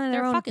 they're on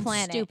their They're own fucking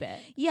planet. stupid.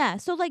 Yeah,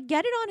 so like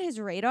get it on his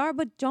radar,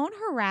 but don't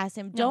harass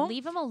him. No, Don't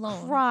leave him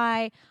alone.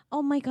 cry.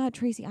 Oh my God,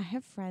 Tracy, I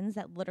have friends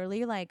that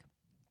literally like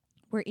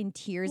were in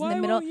tears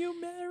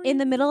in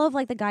the middle of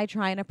like the guy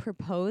trying to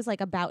propose,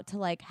 like about to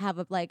like have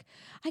a like,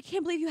 I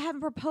can't believe you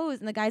haven't proposed,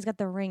 and the guy's got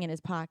the ring in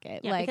his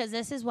pocket. Yeah, like, because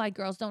this is why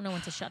girls don't know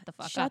when to shut the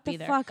fuck shut up the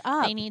either. fuck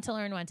up. They need to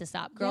learn when to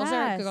stop. Girls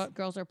Yes. are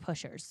girls are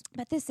pushers.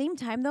 But at the same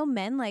time, though,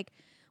 men, like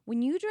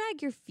when you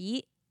drag your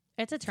feet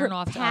It's a turn for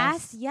off to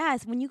past, us.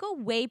 yes, when you go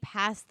way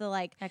past the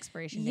like.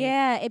 Expiration date.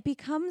 Yeah, it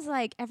becomes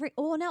like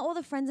now all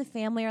the friends and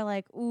family are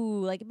like,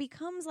 ooh, like it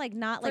becomes like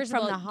not like First from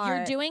of all, the heart.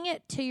 you're doing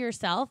it to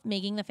yourself,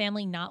 making the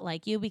family not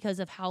like you because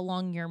of how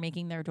long you're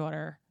making their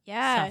daughter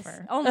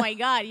suffer. Oh my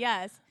God,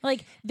 yes.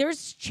 Like,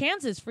 there's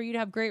chances for you to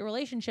have great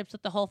relationships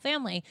with the whole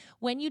family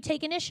when you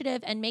take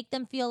initiative and make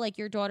them feel like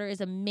your daughter is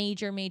a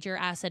major, major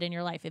asset in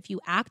your life. If you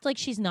act like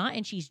she's not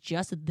and she's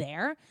just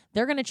there,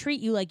 they're going to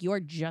treat you like you're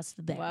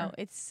just there. Wow,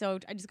 it's so.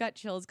 I just got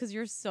chills because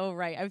you're so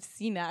right. I've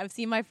seen that. I've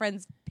seen my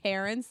friends'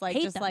 parents like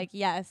Hate just them. like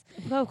yes.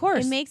 Of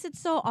course. It makes it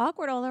so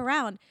awkward all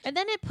around. And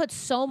then it puts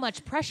so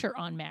much pressure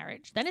on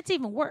marriage. Then it's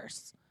even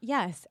worse.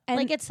 Yes, and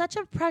Like, it's such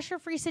a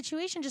pressure-free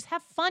situation. Just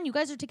have fun. You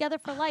guys are together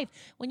for life.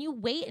 When you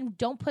wait and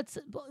don't put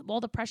all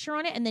the pressure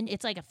on it, and then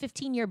it's like a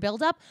 15-year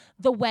buildup,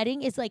 the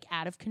wedding is like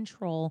out of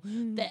control.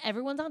 That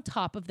everyone's on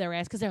top of their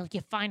ass because they're like,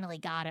 you finally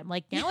got him.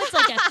 Like, now it's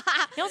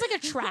like a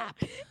trap.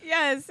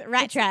 yes,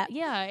 rat trap.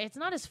 Yeah, it's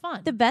not as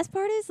fun. The best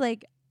part is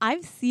like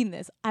I've seen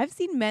this. I've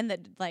seen men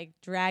that like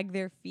drag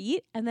their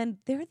feet and then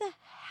they're the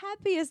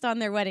happiest on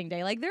their wedding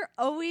day. Like they're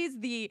always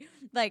the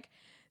like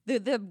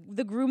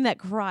the groom that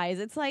cries.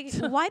 It's like,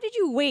 why did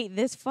you wait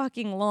this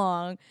fucking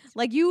long?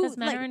 Like you Because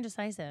men like, are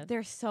indecisive.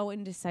 they're so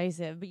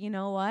indecisive. But you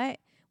know what?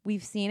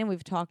 We've seen and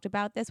we've talked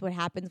about this. What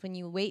happens when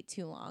you wait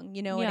too long?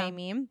 You know what Yeah. I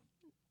mean?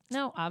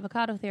 No,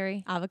 avocado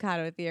theory.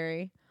 Avocado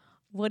theory.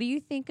 What do you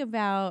think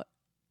about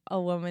a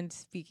woman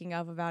speaking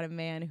up about a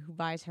man who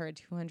buys her a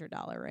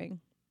 $200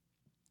 ring?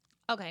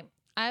 Okay,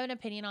 I have an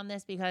opinion on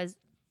this because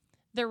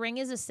the ring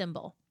is a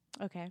symbol.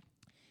 Okay.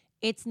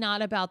 It's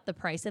not about the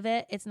price of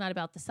it. It's not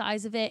about the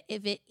size of it.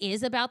 If it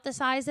is about the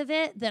size of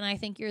it, then I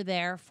think you're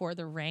there for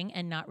the ring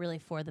and not really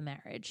for the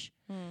marriage.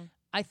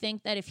 I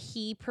think that if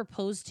he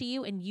proposed to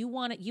you and you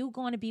want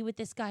to be with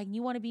this guy and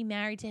you want to be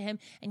married to him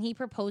and he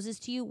proposes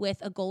to you with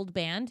a gold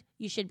band,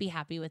 you should be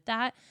happy with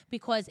that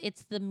because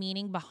it's the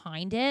meaning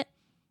behind it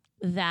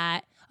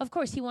that, of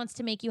course, he wants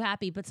to make you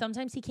happy, but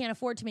sometimes he can't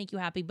afford to make you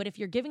happy. But if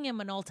you're giving him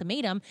an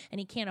ultimatum and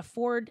he can't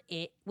afford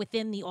it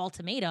within the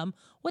ultimatum,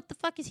 what the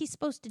fuck is he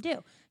supposed to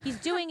do? He's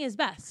doing his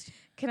best.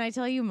 Can I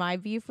tell you my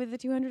beef with the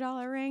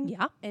 $200 ring?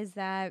 Yeah. Is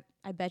that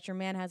I bet your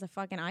man has a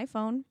fucking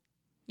iPhone,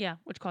 Yeah,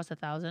 which costs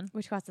 $1,000.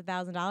 which costs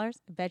 $1,000. I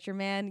bet your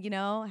man,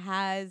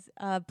 has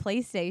a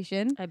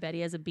PlayStation. I bet he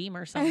has a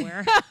Beamer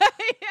somewhere.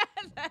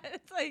 Yeah,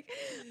 that's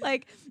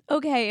like,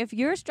 okay, if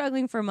you're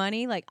struggling for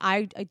money, like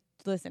I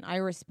listen, I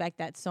respect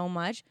that so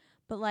much.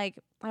 But like,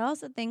 I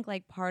also think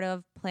like part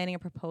of planning a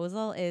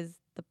proposal is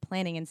the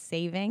planning and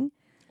saving.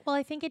 Well,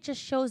 I think it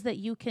just shows that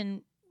you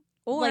can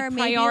Or like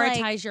maybe, prioritize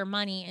like- your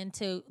money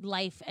into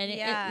life. And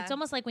Yeah. it's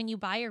almost like when you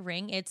buy a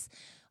ring, it's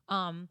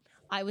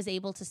I was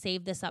able to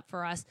save this up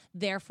for us.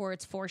 Therefore,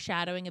 it's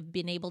foreshadowing of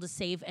being able to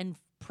save and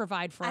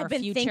provide for I've our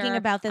been future. thinking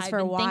about this I've for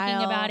a been thinking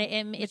while. about it,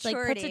 and it's like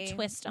puts a Maturity.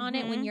 twist on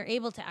it when you're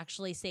able to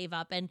actually save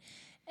up, and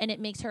it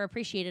makes her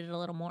appreciate it a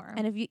little more.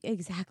 And if you and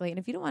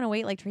if you don't want to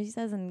wait, like Tracy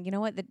says, and you know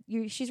what,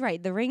 she's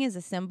right. The ring is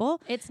a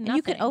symbol. It's and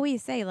you could nothing.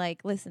 always say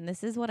like, listen,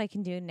 this is what I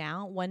can do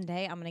now. One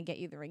day I'm gonna get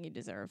you the ring you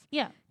deserve.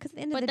 Yeah, Because at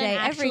the end but of the then day,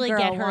 actually every girl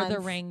get her the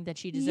wants- ring that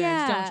she deserves.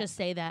 Yeah. Don't just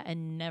say that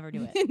and never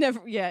do it.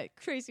 Never. Yeah,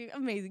 Tracy,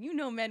 amazing. You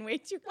know men way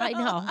too well. I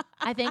know.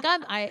 I think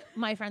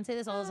my friends say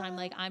this all the time.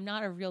 Like, I'm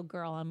not a real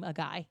girl. I'm a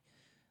guy.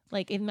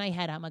 Like, in my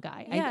head, I'm a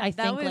guy. Yeah, I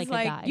that think was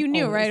like a guy. You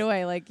knew always. right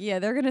away. Like, yeah,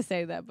 they're gonna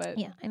say that, but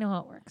Yeah, I know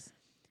how it works.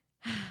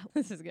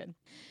 this is good.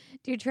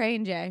 Dear Trey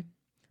and Jay,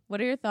 what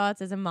are your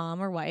thoughts as a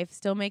mom or wife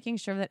still making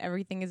sure that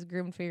everything is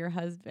groomed for your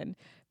husband?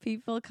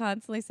 People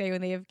constantly say when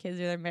they have kids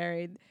or they're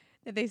married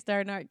that they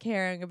start not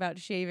caring about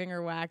shaving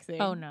or waxing.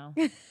 Oh, no.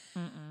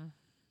 Mm-mm.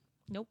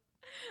 Nope.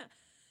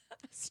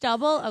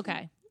 Stubble?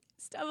 Okay.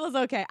 Stubble's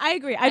okay. I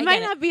agree. I get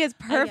might it. not be as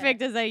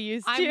perfect as I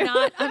used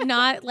to. I'm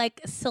not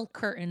like silk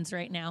curtains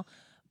right now.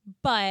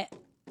 But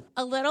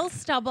a little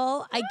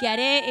stubble, I get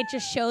it. It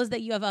just shows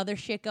that you have other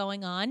shit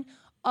going on.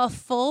 A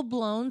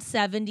full-blown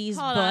 70s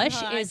Hold on, bush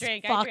hold on. I is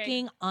drink.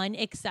 fucking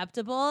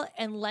unacceptable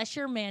unless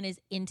your man is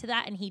into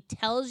that and he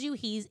tells you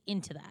he's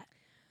into that.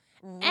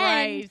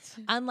 Right.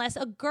 And unless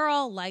a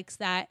girl likes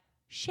that,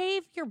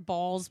 shave your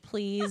balls,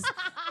 please.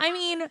 I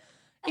mean,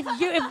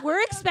 if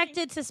we're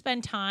expected to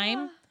spend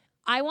time,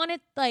 I want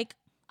it like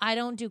I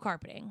don't do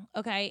carpeting.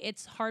 Okay.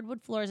 It's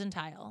hardwood floors and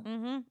tile.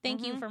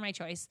 Thank you for my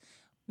choice.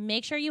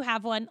 Make sure you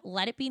have one.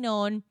 Let it be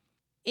known.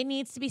 It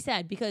needs to be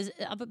said because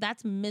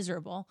that's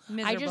miserable.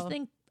 I just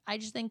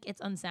think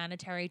it's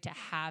unsanitary to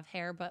have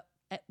hair, but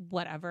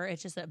whatever.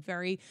 It's just a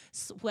very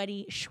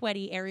sweaty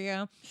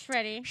area.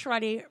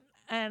 Shreddy.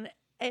 And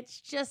it's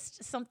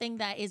just something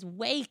that is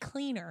way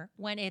cleaner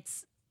when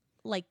it's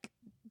like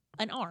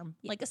an arm,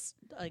 like a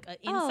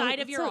inside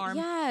of your arm.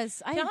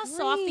 Yes, I You know how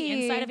soft the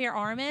inside of your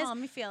arm is? Let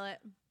me feel it.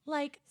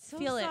 Like, So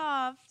feel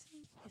soft.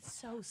 It's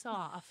so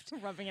soft.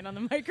 Rubbing it on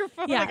the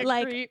microphone. Yeah, like, a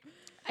like, creep.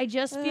 I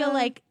just feel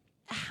like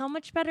how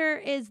much better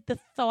is the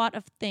thought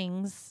of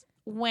things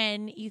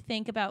when you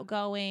think about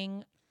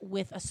going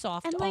with a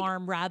soft And, like,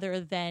 arm rather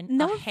than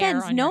No a hair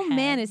offense, on no your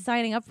man head. is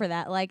signing up for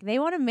that. Like they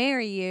want to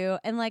marry you,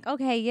 and like,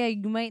 okay, yeah,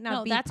 you might not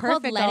No, be that's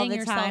called perfect all letting the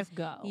yourself time.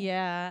 go.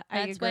 Yeah, I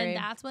agree.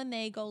 That's when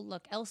they go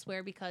look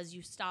elsewhere because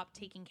you stop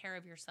taking care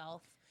of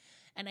yourself.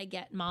 And I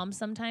get moms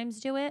sometimes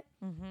do it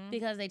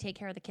because they take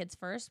care of the kids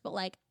first. But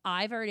like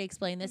I've already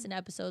explained this in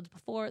episodes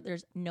before,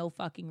 there's no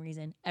fucking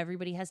reason.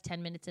 Everybody has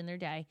 10 minutes in their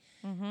day.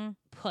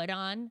 Put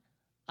on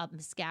a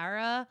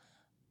mascara,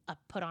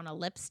 put on a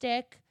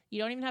lipstick.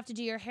 You don't even have to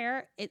do your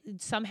hair.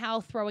 Somehow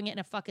throwing it in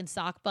a fucking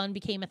sock bun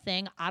became a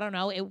thing. I don't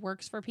know. It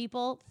works for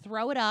people.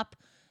 Throw it up.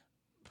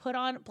 Put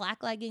on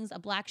black leggings, a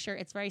black shirt.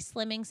 It's very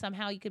slimming.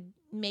 Somehow you could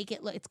make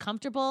it look, it's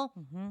comfortable.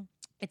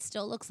 It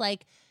still looks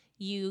like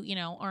you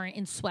know, aren't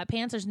in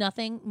sweatpants. There's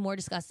nothing more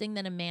disgusting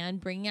than a man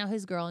bringing out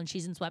his girl and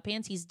she's in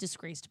sweatpants. He's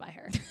disgraced by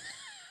her.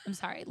 I'm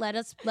sorry. Let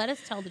us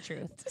tell the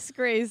truth.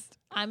 Disgraced.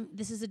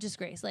 This is a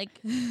disgrace. Like,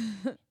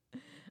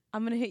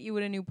 I'm gonna hit you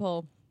with a new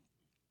poll.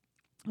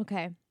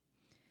 Okay.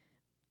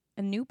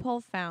 A new poll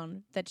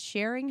found that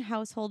sharing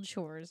household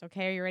chores,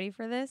 okay, are you ready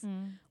for this?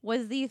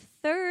 Was the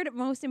third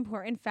most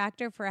important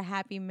factor for a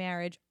happy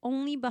marriage,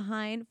 only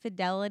behind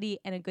fidelity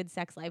and a good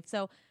sex life.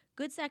 So,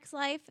 good sex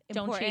life,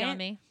 don't cheat on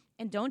me.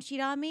 And don't cheat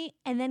on me.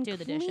 And then Do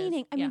the cleaning.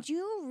 dishes. I mean, do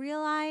you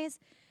realize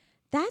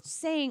that's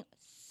saying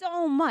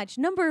so much?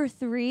 Number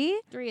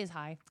 3, 3 is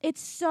high.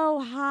 it's so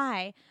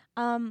high.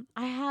 I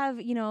have,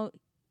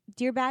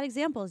 dear bad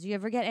examples. Do you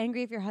ever get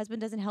angry if your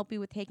husband doesn't help you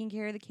with taking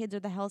care of the kids or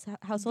the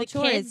household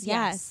chores? Kids,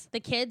 yes. The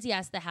kids,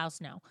 yes. The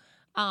house, no.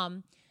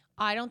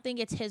 I don't think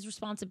it's his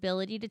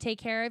responsibility to take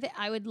care of it.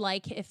 I would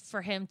like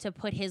for him to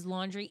put his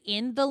laundry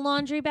in the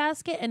laundry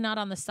basket and not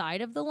on the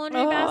side of the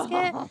laundry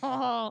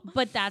basket.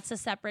 But that's a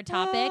separate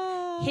topic.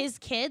 His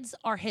kids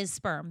are his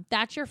sperm.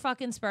 That's your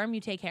fucking sperm.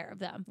 You take care of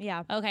them.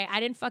 Yeah. Okay. I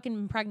didn't fucking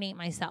impregnate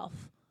myself.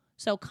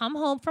 So come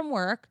home from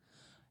work,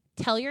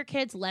 tell your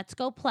kids, let's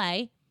go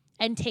play,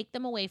 and take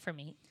them away from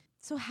me.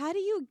 So how do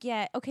you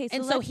get okay? So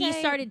And so let's he say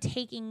started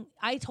taking.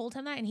 I told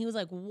him that, and he was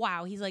like,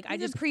 "Wow." He's like, he's "I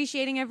just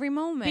appreciating every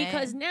moment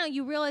because now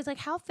you realize like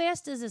how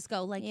fast does this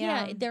go? Like,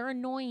 yeah, they're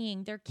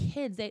annoying, they're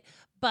kids,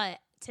 but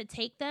to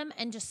take them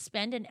and just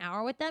spend an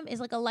hour with them is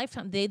like a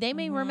lifetime. They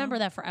may remember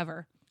that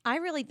forever. I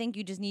really think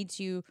you just need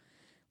to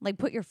like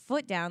put your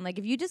foot down. Like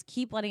if you just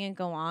keep letting it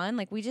go on,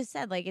 like we just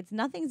said, like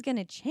nothing's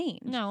gonna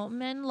change. No,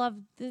 men love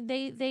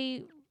they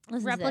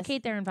Listen to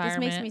replicate their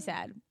environment. This makes me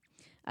sad.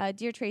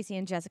 Dear Tracy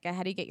and Jessica,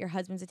 how do you get your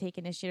husbands to take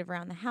initiative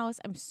around the house?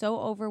 I'm so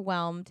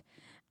overwhelmed.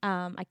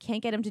 I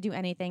can't get him to do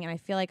anything, and I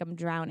feel like I'm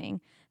drowning.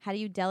 How do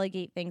you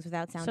delegate things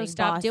without sounding So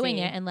stop bossy? doing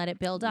it and let it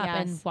build up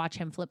and Yes. watch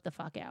him flip the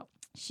fuck out.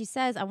 She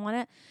says, I want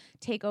him to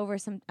take over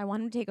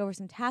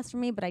some tasks for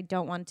me, but I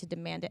don't want to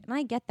demand it. And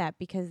I get that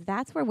because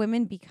that's where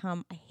women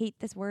become, I hate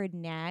this word,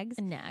 nags.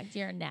 Nagged.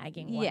 You're a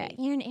nagging one. Yeah,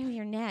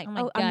 you're nag. Oh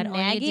my God, I'm all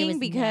you do nagging is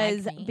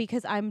because nag me.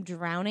 because I'm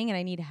drowning and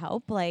I need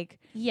help. Like,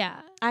 Yeah.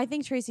 I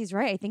think Tracy's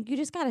right. I think you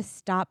just gotta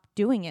stop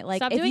doing it. Like,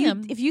 Stop if doing you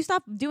them. if you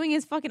stop doing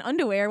his fucking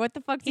underwear, what the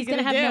fuck's He's he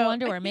gonna have do? no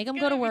underwear. Make him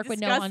go to work with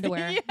no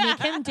underwear. Make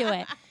him do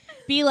it.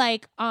 Be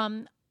like,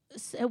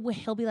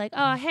 he'll be like,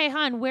 oh, hey,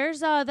 hon, where's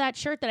that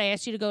shirt that I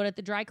asked you to go to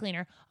the dry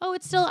cleaner? Oh,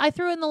 it's still, I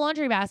threw it in the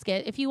laundry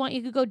basket. If you want,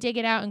 you could go dig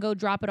it out and go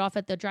drop it off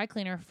at the dry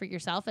cleaner for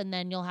yourself, and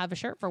then you'll have a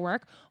shirt for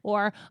work.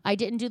 Or I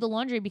didn't do the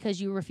laundry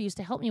because you refused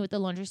to help me with the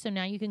laundry, so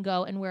now you can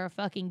go and wear a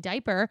fucking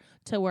diaper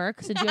to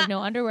work since you have no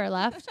underwear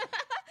left.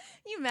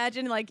 Can you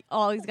imagine like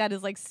all he's got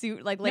his like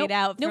suit like laid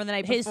out Nope. from the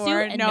night His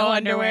before, suit and no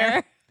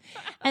underwear.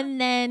 And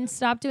then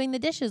stop doing the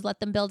dishes. Let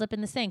them build up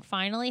in the sink.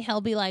 Finally, he'll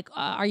be like,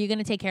 are you going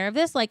to take care of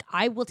this? Like,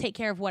 I will take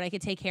care of what I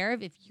could take care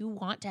of. If you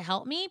want to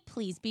help me,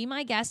 please be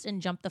my guest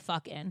and jump the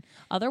fuck in.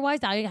 Otherwise,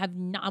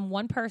 I'm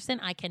one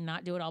person. I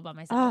cannot do it all by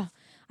myself.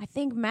 I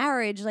think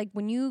marriage, like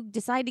when you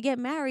decide to get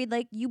married,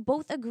 like you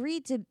both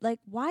agreed to, like,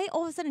 why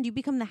all of a sudden do you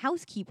become the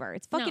housekeeper?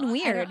 It's fucking No,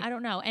 weird. I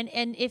don't know. And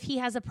if he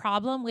has a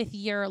problem with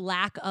your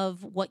lack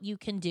of what you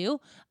can do,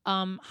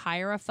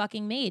 hire a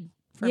fucking maid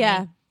for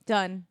me.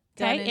 Done.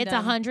 Okay, it's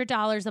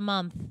 $100 a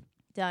month.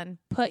 Done.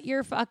 Put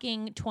your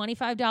fucking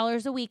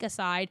 $25 a week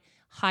aside,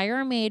 hire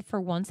a maid for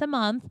once a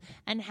month,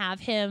 and have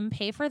him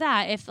pay for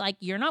that. If like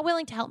you're not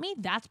willing to help me,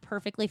 that's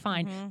perfectly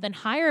fine. Then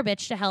hire a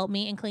bitch to help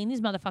me and clean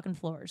these motherfucking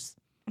floors.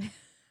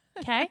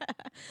 Okay?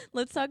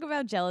 Let's talk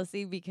about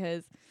jealousy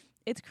because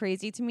it's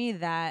crazy to me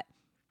that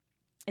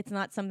it's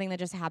not something that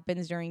just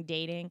happens during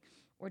dating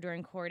or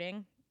during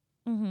courting.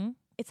 Mm-hmm.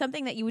 It's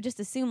something that you would just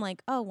assume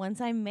like, oh, once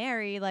I'm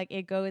married, like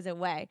it goes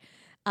away.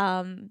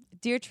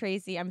 Dear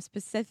Tracy, I'm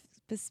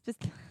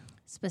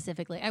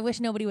Specifically, I wish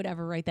nobody would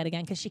ever write that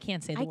again because she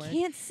can't say the I word.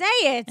 can't say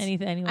it.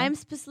 Anything. Anyway. I'm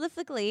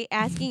specifically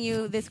asking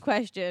you this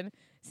question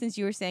since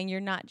you were saying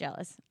you're not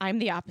jealous. I'm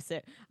the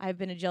opposite. I've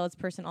been a jealous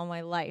person all my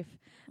life.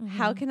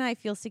 How can I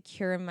feel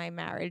secure in my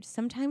marriage?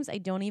 Sometimes I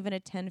don't even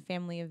attend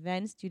family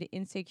events due to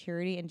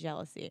insecurity and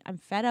jealousy. I'm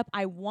fed up.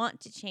 I want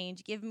to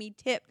change. Give me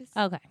tips.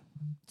 Okay.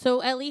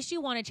 So at least you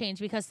want to change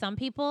because some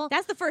people.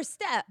 That's the first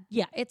step.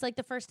 Yeah, it's like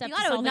the first step You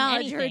to gotta solving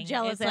acknowledge you're a anything.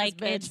 jealous it's ass like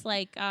bitch. it's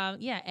like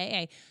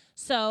AA.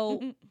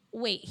 So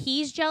wait,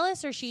 he's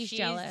jealous or she's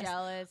jealous?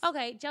 jealous.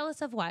 Okay,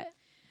 jealous of what?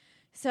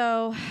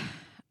 So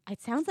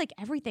it sounds like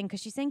everything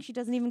because she's saying she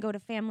doesn't even go to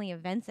family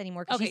events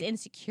anymore because Okay. she's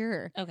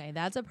insecure. Okay,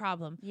 that's a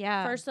problem.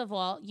 Yeah. First of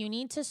all, you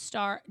need to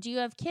start. Do you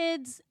have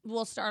kids?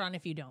 We'll start on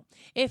if you don't.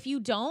 If you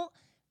don't,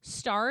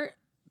 start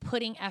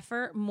putting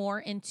effort more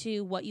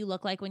into what you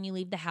look like when you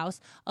leave the house.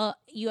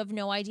 You have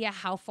no idea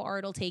how far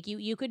it'll take you.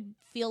 You could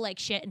feel like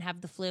shit and have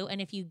the flu, and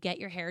if you get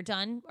your hair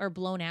done or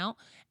blown out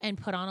and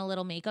put on a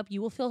little makeup,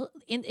 you will feel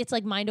it's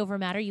like mind over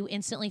matter. You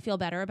instantly feel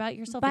better about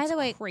yourself. By It's the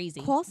way, crazy.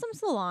 call some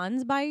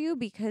salons by you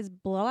because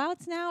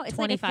blowouts now it's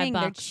like a thing.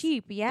 $25. They're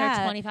cheap.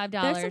 Yeah, They're $25.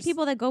 There's some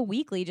people that go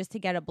weekly just to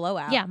get a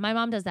blowout. Yeah, my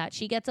mom does that.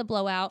 She gets a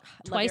blowout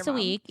twice a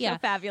week. So Yeah.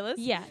 fabulous.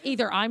 Yeah,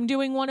 either I'm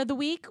doing one of the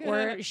week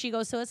or she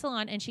goes to a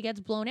salon and she gets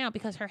blown out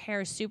because her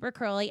hair is super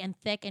curly and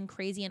thick and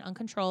crazy and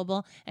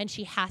uncontrollable and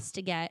she has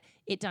to get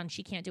it done.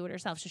 She can't do it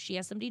herself, so she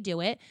has somebody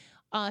do it.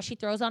 She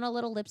throws on a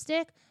little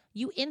lipstick.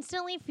 You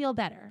instantly feel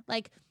better.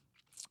 Like,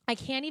 I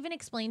can't even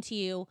explain to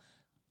you.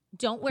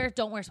 Don't wear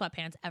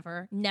sweatpants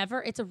ever.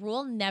 Never. It's a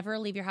rule. Never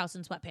leave your house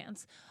in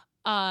sweatpants.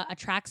 A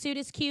tracksuit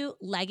is cute.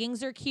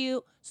 Leggings are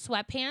cute.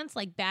 Sweatpants,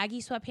 like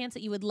baggy sweatpants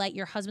that you would let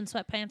your husband's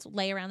sweatpants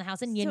lay around the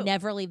house and you So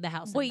never leave the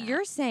house. What in that.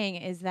 you're saying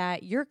is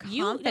that your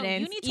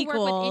confidence you need to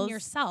equals, work within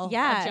yourself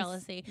yes, of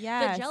jealousy.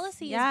 Yes, The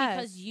jealousy yes. is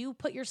because you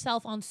put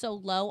yourself on so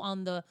low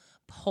on the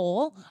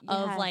pole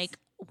of Yes. like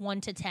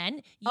 1 to 10.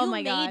 You Oh my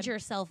made God.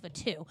 yourself a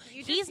 2. You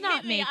He's just not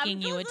hit me. I'm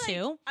making you a just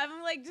 2.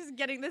 I'm like just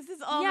getting this is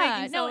all Yeah,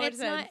 making so no, much it's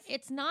sense. not.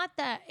 It's not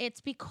that.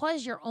 It's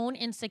because your own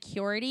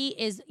insecurity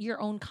is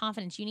your own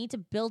confidence. You need to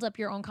build up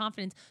your own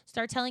confidence.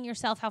 Start telling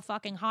yourself how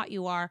fucking hot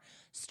you are.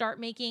 Start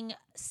making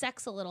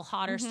sex a little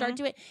hotter. Start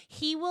doing.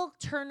 He will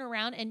turn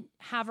around and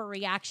have a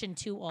reaction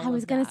to all. I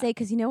was of gonna that. say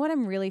because you know what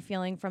I'm really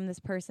feeling from this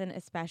person,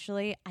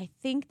 especially. I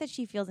think that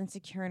she feels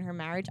insecure in her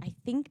marriage. I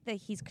think that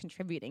he's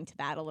contributing to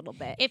that a little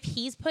bit. if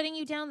he's putting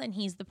you down, then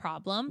he's the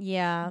problem.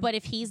 Yeah. But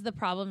if he's the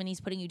problem and he's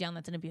putting you down,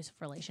 that's an abusive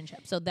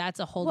relationship. So that's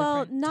a whole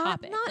well, different not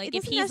topic. not. Like it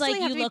if doesn't he's like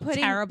necessarily have you to be look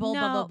putting, terrible, no,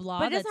 blah blah blah.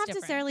 But it that's doesn't have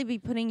different. necessarily be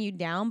putting you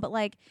down. But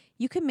like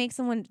you can make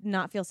someone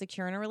not feel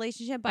secure in a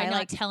relationship by by not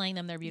like telling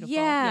them they're beautiful.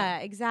 yeah,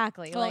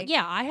 exactly. Well, like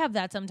yeah, I have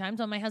that sometimes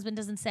when my husband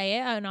doesn't say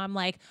it and I'm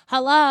like,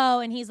 hello.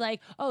 And he's like,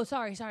 oh,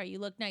 sorry, you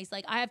look nice.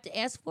 Like, I have to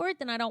ask for it,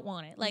 then I don't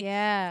want it. Like,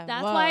 yeah,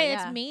 that's whoa, why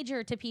yeah. it's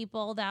major to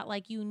people that,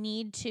 like, you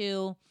need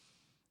to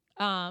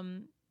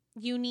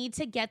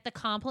get the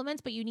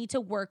compliments, but you need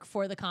to work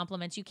for the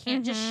compliments. You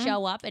can't just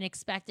show up and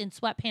expect in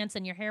sweatpants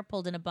and your hair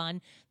pulled in a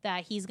bun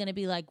that he's going to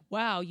be like,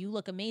 wow, you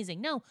look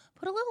amazing. No,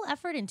 put a little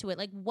effort into it.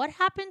 Like, what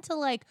happened to,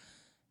 like,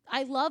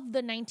 I love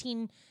the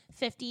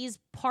 1950s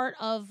part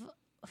of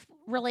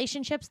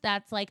relationships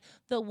that's like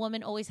the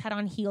woman always had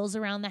on heels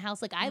around the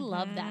house. Like, I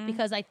love that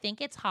because I think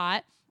it's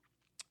hot.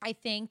 I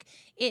think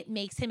it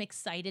makes him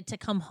excited to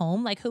come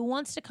home. Like, who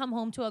wants to come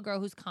home to a girl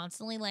who's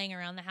constantly laying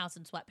around the house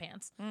in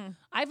sweatpants?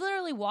 I've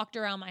literally walked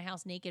around my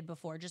house naked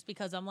before just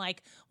because I'm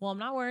like, well, I'm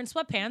not wearing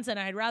sweatpants and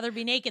I'd rather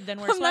be naked than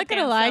wear sweatpants. I'm not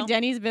gonna lie, so-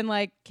 Jenny's been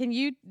like, can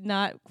we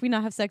not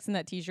have sex in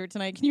that t-shirt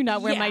tonight? Can you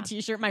not wear my Yeah.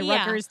 t-shirt, my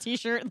Yeah. Rutgers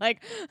t-shirt?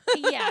 Like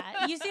Yeah,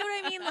 you see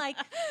what I mean? Like,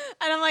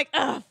 and I'm like,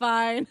 oh,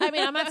 fine. I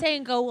mean, I'm not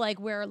saying go like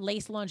wear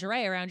lace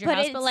lingerie around your But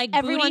house, it's but like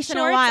every booty once in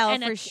a shorts while,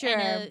 and for a, sure.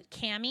 and a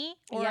cami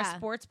or Yeah. a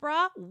sports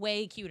bra,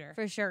 way cuter.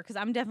 For sure, because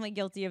I'm definitely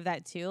guilty of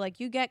that too.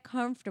 Like you get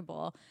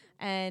comfortable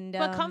and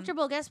But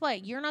comfortable, guess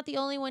what? You're not the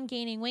only one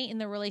gaining weight in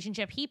the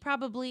relationship. He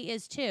probably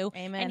is too.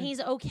 Amen. And he's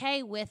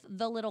okay with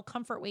the little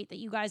comfort weight that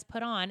you guys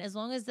put on as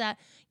long as that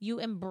you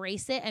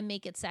embrace it and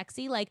make it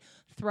sexy. Like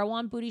throw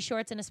on booty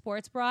shorts and a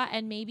sports bra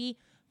and maybe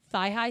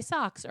thigh-high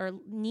socks or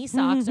knee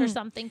socks or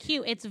something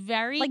cute. It's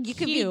very like you cute.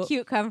 can be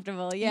cute,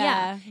 comfortable.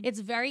 Yeah. It's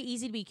very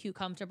easy to be cute,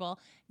 comfortable,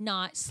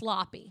 not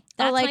sloppy.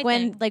 Or That's like my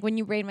when thing. when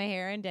you braid my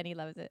hair and Denny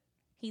loves it.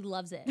 He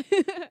loves it.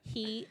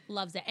 He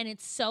loves it. And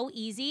it's so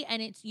easy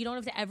and it's you don't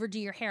have to ever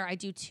do your hair. I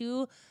do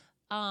 2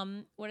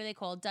 what are they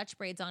called? Dutch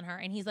braids on her.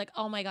 And he's like,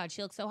 oh my God,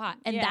 she looks so hot.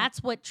 And Yeah.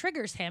 that's what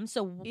triggers him.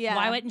 So Yeah.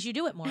 why wouldn't you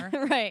do it more?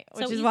 Right. So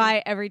Which is easy.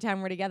 why every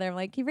time we're together, I'm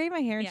like, can you braid my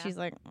hair? And Yeah. she's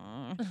like,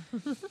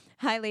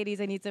 hi, ladies.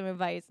 I need some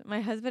advice.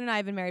 My husband and I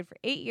have been married for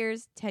 8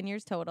 years, 10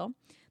 years total.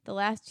 The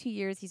last 2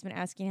 years, he's been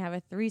asking to have a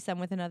threesome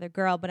with another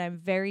girl, but I'm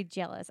very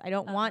jealous. I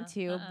don't want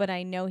to, but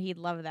I know he'd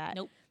love that.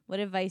 Nope. What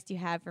advice do you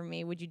have for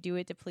me? Would you do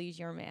it to please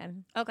your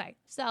man? Okay.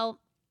 So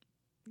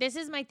this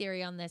is my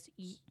theory on this.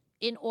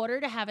 in order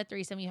to have a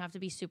threesome, you have to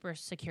be super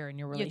secure in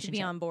your You have relationship. to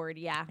be on board.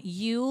 Yeah.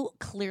 You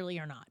clearly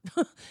are not.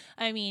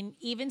 I mean,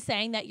 even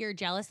saying that you're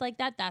jealous like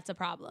that, that's a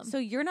problem. So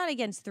you're not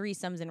against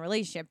threesomes in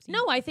relationships.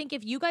 No, I think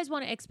if you guys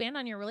want to expand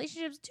on your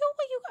relationships, do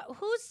what you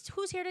got.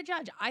 Who's here to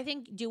judge? I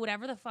think do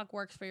whatever the fuck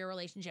works for your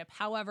relationship.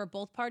 However,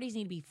 both parties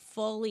need to be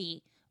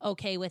fully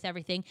okay with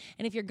everything.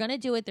 And if you're gonna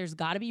do it, there's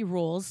got to be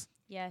rules.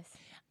 Yes.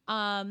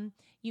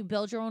 You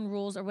build your own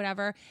rules or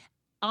whatever.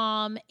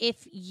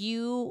 If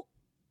you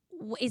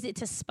is it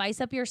to spice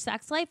up your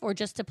sex life or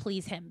just to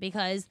please him?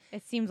 Because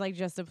It seems like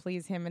just to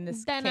please him in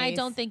this then case. I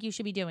don't think you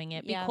should be doing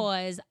it Yeah.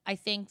 because I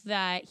think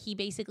that he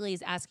basically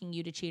is asking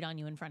you to cheat on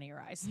you in front of your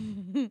eyes.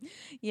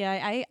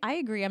 Yeah, I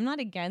agree. I'm not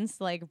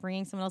against like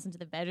bringing someone else into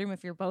the bedroom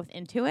if you're both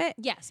into it.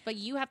 Yes, but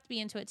you have to be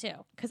into it too.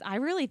 Because I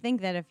really think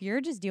that if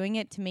you're just doing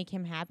it to make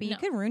him happy, No. you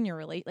could ruin your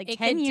relate. Like It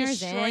 10 could years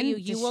destroy in, you.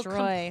 You will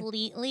destroy.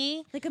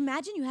 completely. Like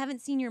imagine you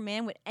haven't seen your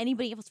man with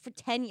anybody else for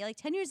 10 years. Like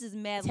 10 years is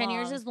mad 10 long.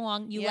 years is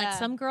long. You Yeah. let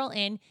some girl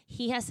in.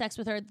 He has sex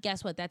with her.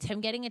 Guess what? That's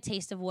him getting a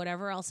taste of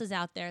whatever else is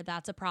out there.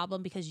 That's a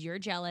problem because you're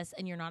jealous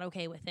and you're not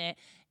okay with it.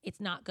 It's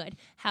not good.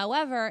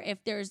 However, if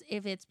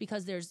it's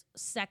because there's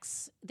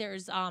sex,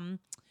 it's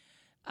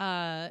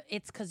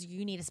because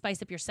you need to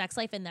spice up your sex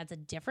life and that's a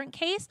different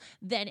case.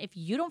 Then if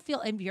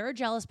you're a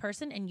jealous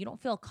person and you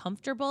don't feel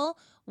comfortable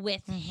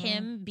with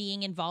him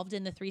being involved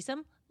in the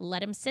threesome,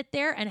 let him sit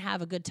there and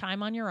have a good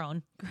time on your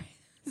own.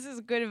 This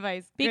is good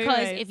advice. Good Because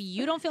advice. if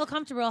you don't feel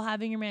comfortable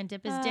having your man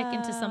dip his dick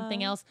into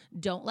something else,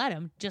 don't let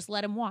him. Just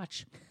let him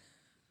watch.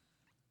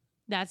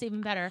 That's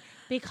even better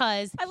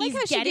because I like he's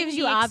how she getting gives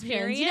the you options.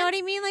 experience. You know what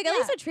I mean? Like at Yeah.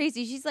 least with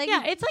Tracy, she's like,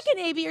 Yeah, it's like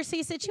an A, B, or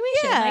C situation.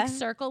 Yeah. Like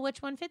circle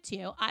which one fits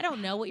you. I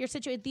don't know what your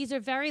situation. These are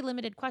very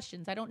limited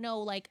questions. I don't know.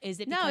 Like, is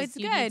it no, because it's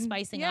you good. need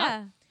spicing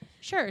yeah. up?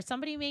 Sure,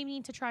 somebody may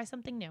need to try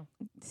something new.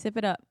 Sip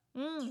it up.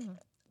 Mm.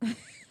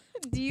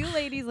 Do you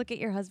ladies look at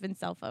your husband's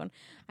cell phone?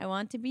 I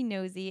want to be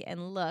nosy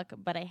and look,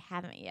 but I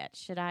haven't yet.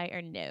 Should I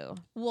or no?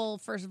 Well,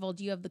 first of all,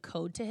 do you have the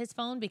code to his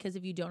phone? Because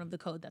if you don't have the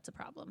code, that's a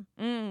problem.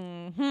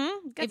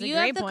 Mm-hmm. If you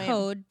have the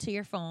code to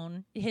your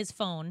phone, his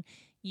phone,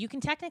 you can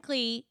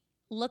technically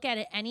look at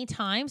it any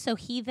time. So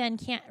he then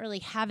can't really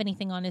have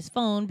anything on his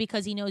phone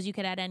because he knows you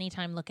could at any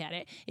time look at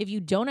it. If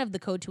you don't have the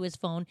code to his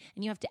phone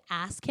and you have to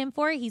ask him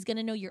for it, he's going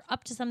to know you're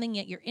up to something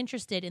yet you're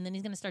interested, and then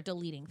he's going to start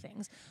deleting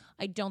things.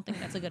 I don't think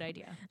that's a good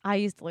idea. I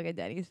used to look at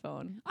Daddy's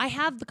phone. I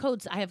have the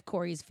codes. I have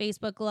Corey's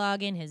Facebook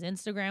login, his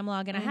Instagram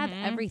login. I have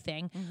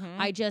everything.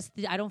 I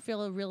don't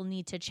feel a real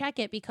need to check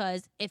it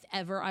because if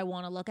ever I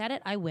want to look at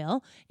it, I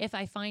will. If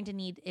I find a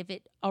need, if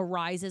it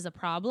arises a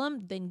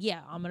problem, then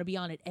yeah, I'm going to be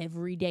on it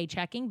every day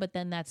checking, but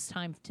then that's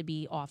time to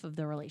be off of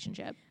the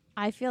relationship.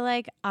 I feel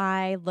like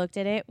I looked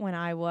at it when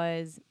I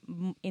was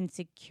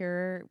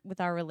insecure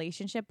with our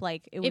relationship.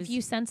 Like it was, If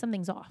you send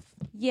something's off.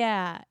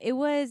 yeah, it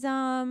was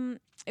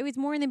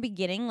more in the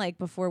beginning, like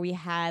before we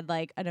had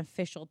like an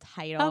official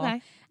title.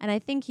 Okay. And I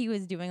think he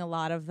was doing a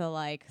lot of the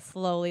like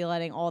slowly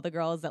letting all the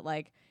girls that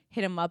like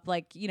hit him up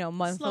like, you know,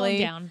 monthly Slow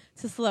him down.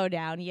 to slow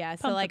down. Yeah.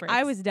 Pump So the like brakes.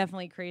 I was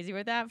definitely crazy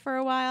with that for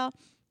a while. Are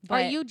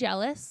But you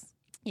jealous?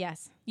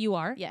 Yes. You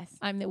are? Yes.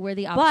 We're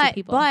the opposite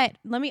people. But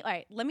let me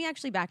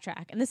actually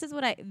backtrack. And this is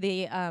what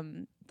the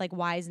like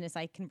wiseness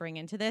I can bring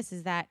into this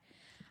is that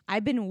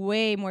I've been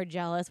way more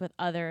jealous with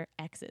other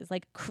exes,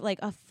 like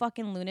a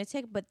fucking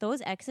lunatic. But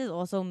those exes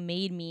also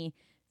made me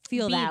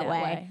feel Be that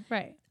way.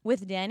 Right.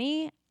 With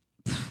Denny,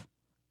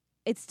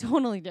 it's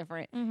totally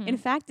different. Mhm. In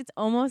fact, it's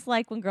almost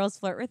like when girls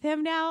flirt with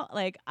him now.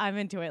 Like I'm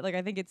into it. Like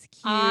I think it's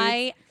cute.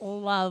 I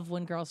love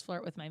when girls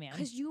flirt with my man.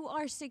 Because you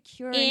are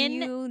secure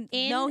In- and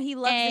in you know he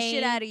loves the a-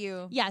 shit out of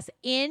you. Yes,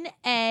 in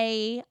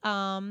a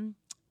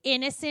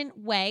innocent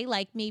way,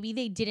 like maybe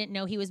they didn't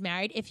know he was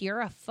married. If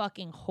you're a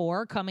fucking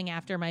whore coming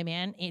after my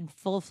man in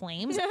full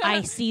flames,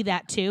 I see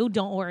that too.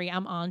 Don't worry,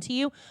 I'm on to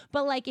you.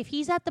 But like if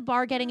he's at the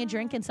bar getting a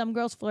drink and some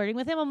girl's flirting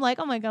with him, I'm like,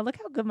 oh my God, look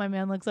how good my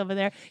man looks over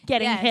there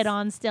getting Yes. hit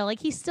on still. Like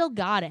he's still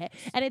got it.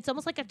 And it's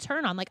almost like a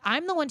turn on. Like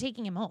I'm the one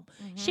taking him home.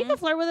 She can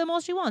flirt with him all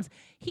she wants.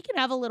 He can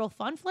have a little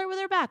fun, flirt with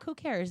her back. Who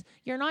cares?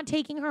 You're not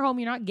taking her home.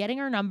 You're not getting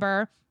her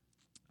number.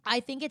 I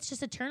think it's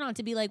just a turn on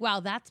to be like, wow,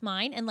 that's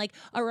mine. And like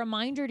a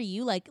reminder to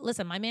you, like,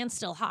 listen, my man's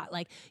still hot.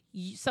 Like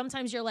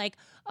sometimes you're like,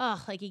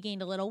 oh, like he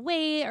gained a little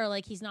weight or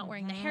like he's not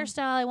wearing the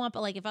hairstyle I want.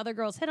 But like if other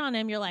girls hit on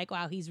him, you're like,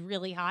 wow, he's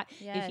really hot. If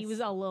he Yes. was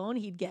alone,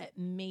 he'd get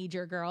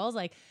major girls.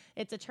 Like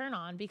it's a turn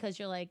on because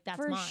you're like,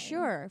 that's For mine.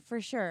 sure.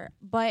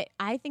 But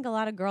I think a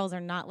lot of girls are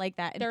not like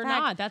that. In They're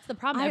fact, not. That's the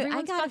problem.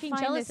 Everyone's gotta fucking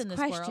find jealous in this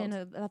question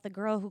world. about the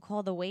girl who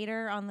called the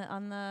waiter on the.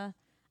 I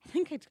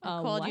think I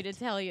called you what? to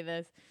tell you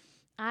this.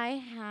 I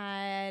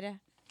had.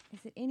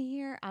 Is it in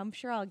here? I'm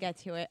sure I'll get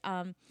to it.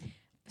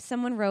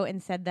 Someone wrote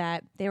and said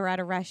that they were at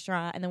a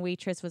restaurant and the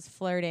waitress was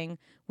flirting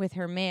with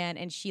her man,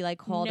 and she like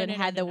called No, and no,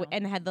 had no, no.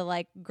 and had the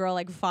like girl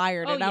like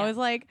fired, Oh, and I yeah. was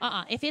like,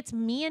 If it's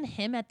me and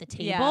him at the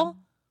table,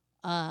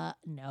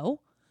 no.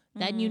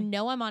 then you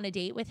know I'm on a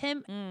date with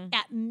him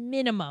at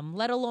minimum,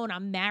 let alone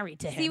I'm married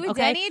to him. See, with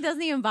okay? Denny, it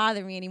doesn't even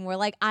bother me anymore.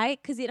 Like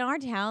because in our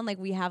town, like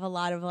we have a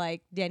lot of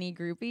like Denny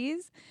groupies.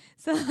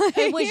 So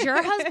like, Was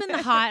your husband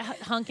the hot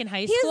hunk in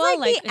high he's school?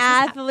 like it's the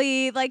just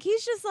athlete. Like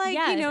he's just like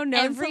Yes,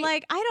 known for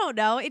like I don't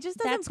know. It just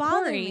doesn't That's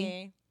bother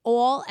Corey.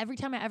 me. every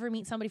time I ever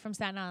meet somebody from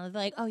Staten Island,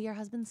 they're like, "Oh, your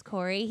husband's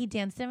Corey. He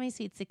danced at my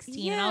Sweet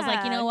 16." And I was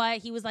like, you know what?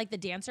 He was like the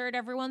dancer at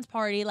everyone's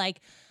party. Like,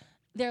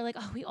 they're like,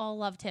 "Oh, we all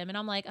loved him," and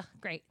I'm like, oh,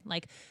 "Great."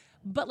 Like,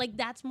 but like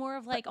that's more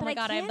of like, "Oh my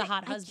God, I have the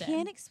hot husband." I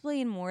can't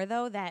explain more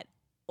though that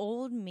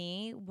old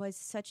me was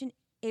such an.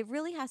 It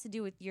really has to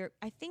do with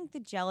I think the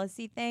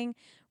jealousy thing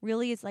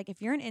really is like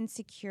if you're an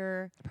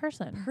insecure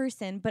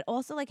person, but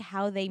also like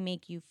how they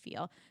make you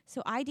feel.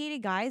 So I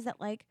dated guys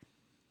that like.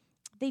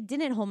 They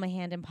didn't hold my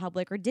hand in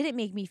public or didn't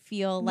make me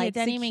feel like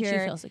Denny secure. makes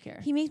you feel secure.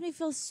 He makes me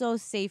feel so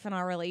safe in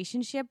our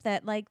relationship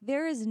that like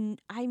there is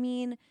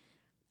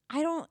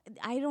I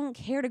don't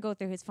care to go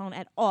through his phone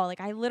at all. Like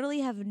I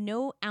literally have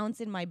no ounce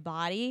in my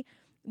body,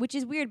 which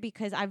is weird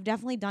because I've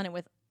definitely done it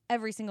with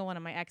every single one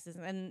of my exes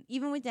and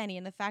even with Denny,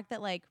 and the fact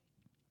that like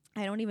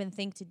I don't even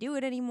think to do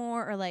it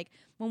anymore, or like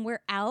when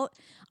we're out,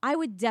 I'm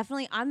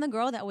the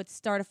girl that would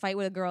start a fight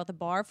with a girl at the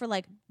bar for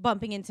like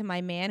bumping into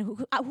my man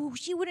who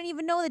she wouldn't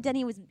even know that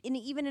Denny was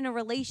even in a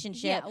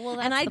relationship. Yeah, well,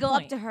 and that's I the go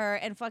point. up to her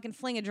and fucking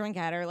fling a drink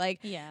at her. Like,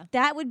 Yeah.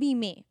 that would be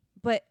me.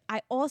 But I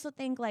also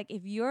think like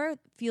if you're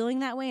feeling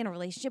that way in a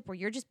relationship where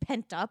you're just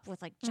pent up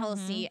with like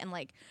jealousy and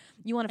like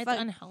you want to It's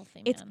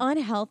unhealthy. it's man.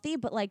 unhealthy,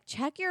 but like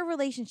check your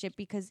relationship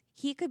because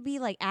he could be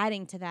like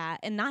adding to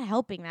that and not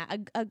helping that.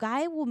 A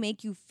guy will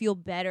make you feel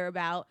better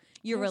about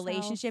your Yourself.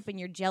 relationship and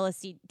your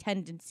jealousy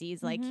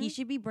tendencies. Like he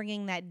should be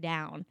bringing that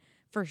down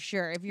for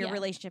sure if your Yeah.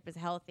 relationship is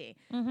healthy.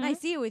 And I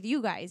see it with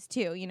you guys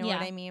too. You know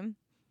what Yeah. I mean?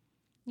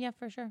 Yeah,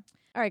 for sure.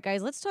 All right,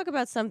 guys, let's talk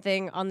about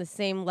something on the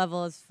same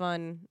level as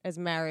fun as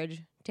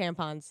marriage,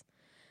 tampons.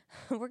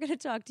 We're going to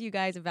talk to you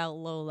guys about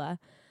Lola.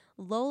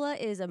 Lola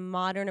is a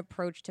modern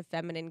approach to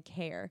feminine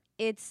care.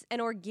 It's an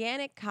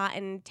organic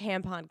cotton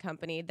tampon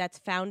company that's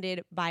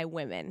founded by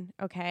women,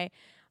 okay?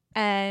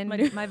 And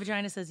My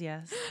vagina says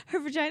yes. her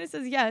vagina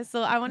says yes.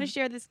 So I want to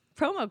share this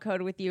promo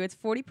code with you. It's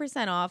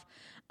 40% off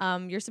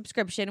your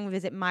subscription.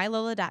 Visit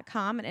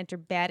mylola.com and enter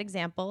bad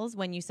examples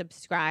when you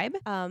subscribe.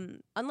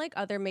 unlike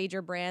other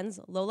major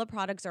brands, Lola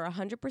products are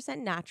 100%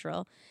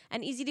 natural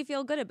and easy to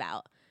feel good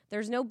about.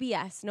 There's no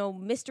BS, no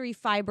mystery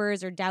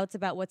fibers or doubts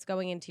about what's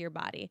going into your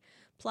body.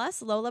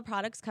 Plus, Lola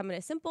products come in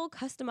a simple,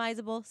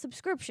 customizable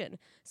subscription.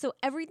 So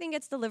everything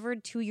gets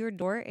delivered to your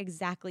door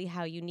exactly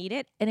how you need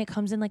it. And it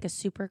comes in like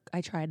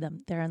I tried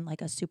them. They're in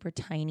like a super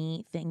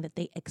tiny thing that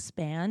they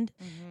expand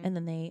and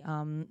then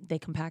they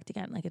compact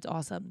again. Like it's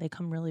awesome. They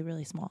come really,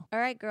 really small. All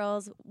right,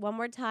 girls, one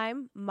more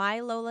time,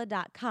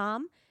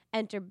 mylola.com.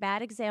 Enter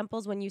bad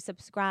examples when you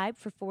subscribe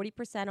for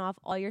 40% off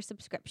all your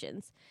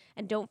subscriptions.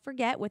 And don't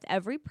forget, with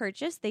every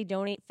purchase, they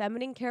donate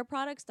feminine care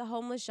products to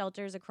homeless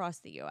shelters across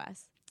the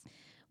U.S.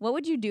 What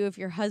would you do if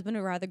your husband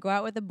would rather go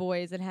out with the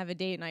boys than have a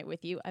date night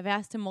with you? I've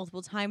asked him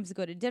multiple times to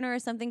go to dinner or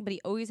something, but he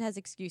always has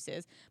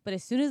excuses. But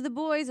as soon as the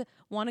boys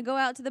want to go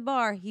out to the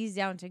bar, he's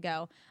down to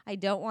go. I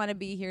don't want to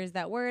be, here's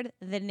that word,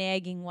 the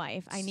nagging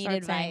wife. I need Start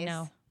advice. saying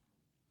no.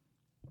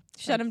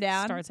 Shut him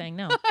down. Start saying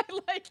no. I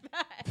like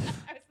that.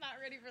 I was not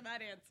ready for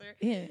that answer.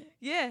 Yeah.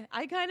 Yeah,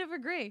 I kind of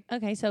agree.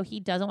 Okay, so he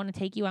doesn't want to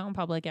take you out in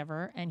public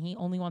ever, and he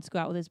only wants to go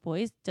out with his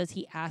boys. Does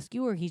he ask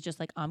you, or he's just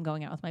like, I'm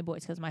going out with my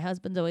boys? Because my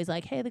husband's always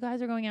like, hey, the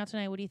guys are going out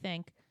tonight. What do you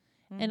think?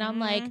 And I'm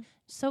like,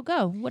 so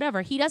go,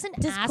 whatever. He doesn't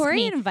Does ask Corey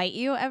me, invite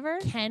you ever?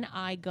 can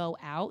I go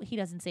out? He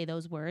doesn't say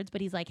those words,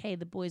 but he's like, hey,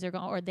 the boys are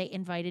going, or they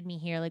invited me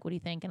here. Like, what do you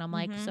think? And I'm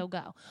like, so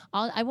go.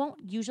 I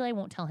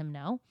won't tell him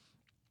no.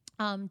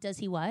 Does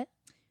he what?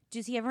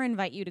 Does he ever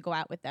invite you to go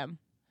out with them?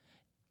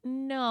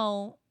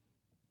 No.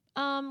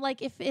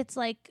 Like if it's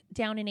like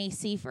down in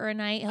AC for a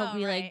night, he'll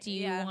be right, like, do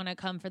you yeah. want to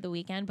come for the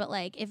weekend? But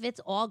like if it's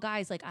all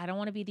guys, like I don't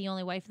want to be the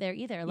only wife there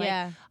either. Like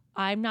Yeah.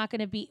 I'm not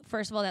going to be,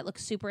 first of all, that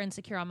looks super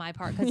insecure on my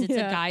part because it's a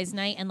guy's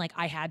night and like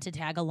I had to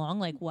tag along.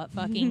 Like what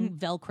fucking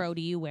Velcro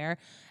do you wear?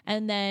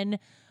 And then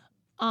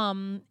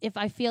if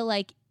I feel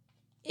like,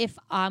 if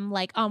I'm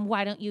like,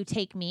 why don't you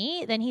take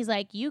me? Then he's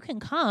like, you can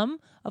come,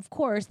 of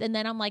course. And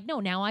then I'm like, no,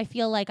 now I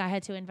feel like I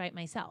had to invite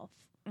myself.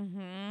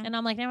 And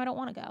I'm like, now I don't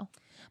want to go.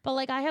 But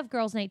like I have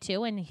girls' night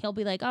too, and he'll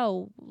be like,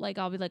 oh, like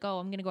I'll be like, oh,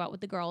 I'm gonna go out with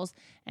the girls,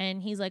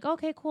 and he's like,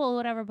 okay, cool,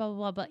 whatever, blah blah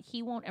blah. But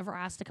he won't ever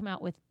ask to come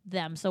out with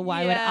them. So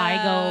why would I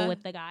Yeah. go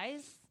with the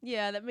guys?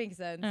 Yeah, that makes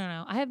sense. I don't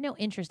know. I have no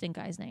interest in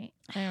guys' night.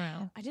 I don't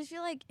know. I just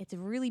feel like it's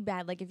really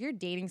bad. Like if you're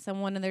dating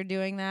someone and they're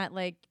doing that,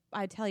 like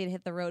I tell you to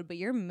hit the road, but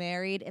you're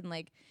married and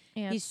like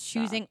Yeah, it he's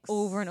choosing sucks.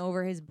 over and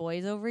over his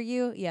boys over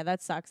you. Yeah,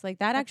 that sucks. Like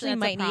that actually That's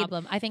might a need.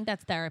 problem. I think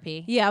that's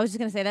therapy. Yeah, I was just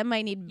gonna say that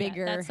might need Yeah,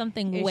 bigger. that's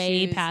something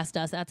way issues. past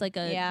us. That's like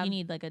a Yeah. you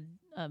need like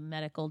a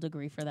medical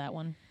degree for that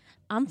one.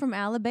 I'm from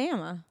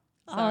Alabama.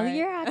 Oh, Sorry.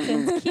 your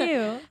accent's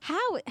cute.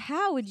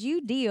 How would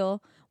you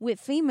deal with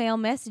female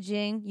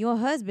messaging your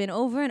husband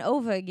over and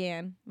over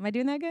again? Am I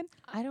doing that good?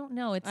 I don't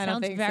know. It I don't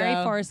sounds think very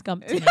so. Forrest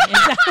Gump to me.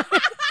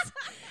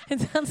 It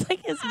sounds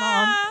like his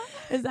mom.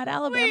 Is that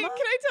Alabama? Wait, can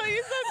I tell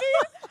you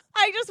something?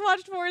 I just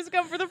watched Forrest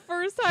Gump for the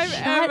first time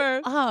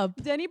ever. up.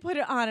 Then he put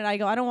it on and I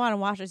go, I don't want to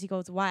watch this. He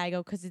goes, why? I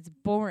go, because it's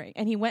boring.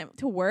 And he went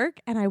to work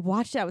and I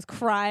watched it. I was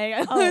crying.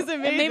 It was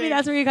amazing. And maybe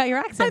that's where you got your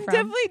accent I'm from.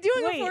 definitely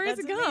doing Wait, a Forrest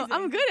that's Gump. amazing.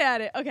 I'm good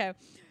at it. Okay.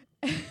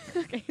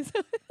 Okay.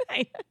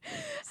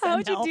 So how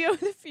would you help. deal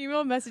with a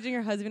female messaging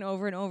her husband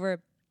over and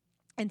over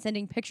and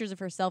sending pictures of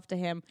herself to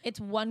him It's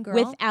one girl.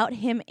 without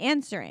him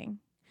answering?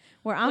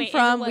 Where I'm Wait, is it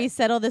from, what- we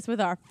settle this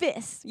with our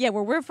fists. Yeah,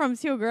 where we're from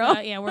too,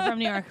 girl. Yeah, we're from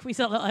New York. We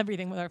sell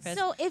everything with our fists.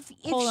 So if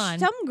Hold on.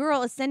 some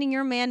girl is sending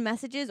your man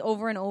messages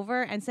over and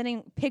over and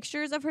sending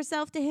pictures of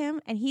herself to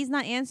him and he's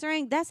not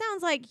answering, that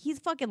sounds like he's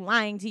fucking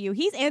lying to you.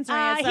 He's answering.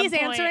 At some He's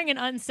point. answering and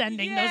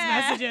unsending Yeah.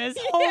 those messages.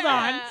 Hold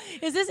on. Yeah.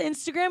 Is this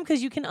Instagram?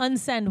 Because you can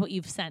unsend what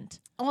you've sent.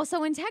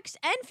 Also in text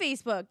and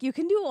Facebook, you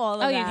can do all of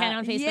that. Oh, you can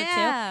on Facebook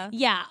yeah. too?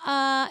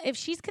 Yeah. If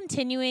she's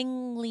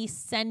continually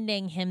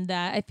sending him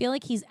that, I feel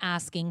like he's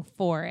asking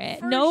for it.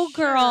 For No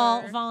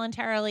girl sure.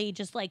 voluntarily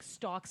just like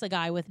stalks a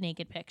guy with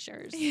naked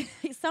pictures.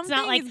 Something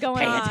not like, is going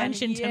pay on.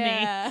 attention to me.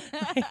 Yeah.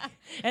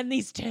 And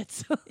these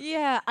tits.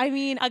 Yeah, I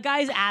mean, A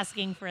guy's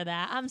asking for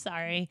that. I'm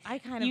sorry. I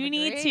kind of You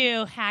need agree.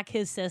 to hack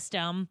his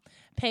system,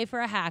 pay for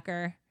a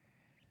hacker,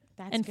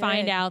 That's and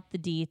find good. out the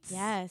deets.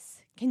 Yes.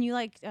 Can you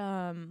like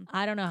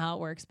I don't know how it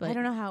works, but I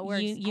don't know how it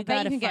works. You I bet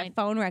gotta you can find. get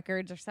phone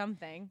records or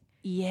something.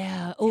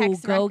 Yeah. Oh,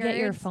 text go get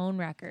your records. phone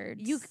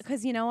records.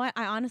 Because you know what?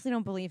 I honestly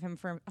don't believe him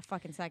for a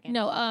fucking second.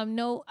 No.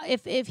 No.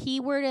 If he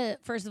were to,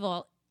 first of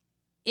all,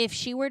 if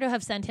she were to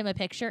have sent him a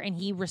picture and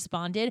he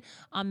responded,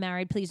 "I'm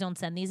married. Please don't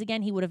send these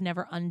again," he would have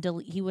never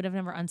He would have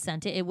never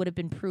unsent it. It would have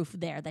been proof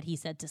there that he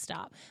said to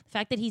stop. The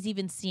fact that he's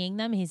even seeing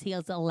them, he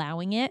is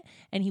allowing it,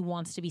 and he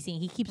wants to be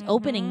seen. He keeps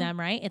opening them.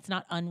 Right? It's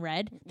not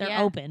unread. They're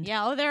Yeah. opened.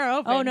 Yeah. Oh, they're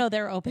open. Oh no,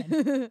 they're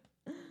open.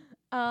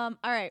 All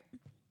right.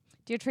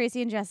 Dear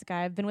Tracy and Jessica,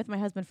 I've been with my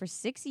husband for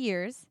 6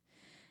 years.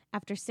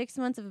 After 6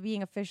 months of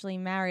being officially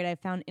married, I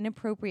found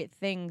inappropriate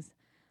things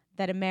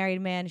that a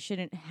married man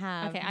shouldn't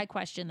have. Okay, I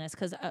question this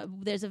because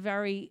there's a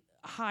very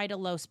high to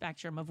low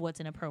spectrum of what's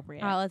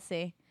inappropriate. Let's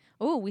see.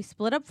 Oh, we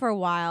split up for a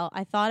while.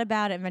 I thought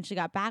about it, eventually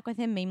got back with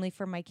him, mainly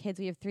for my kids.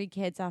 We have 3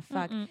 kids. Oh,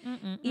 fuck.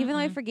 Even though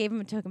I forgave him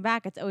and took him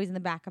back, it's always in the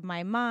back of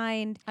my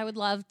mind. I would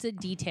love to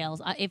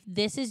details. If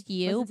this is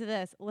you, Listen to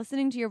this.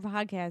 Listening to your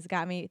podcast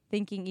got me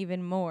thinking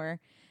even more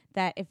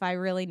that if I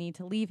really need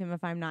to leave him,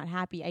 if I'm not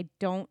happy, I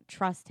don't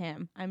trust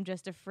him. I'm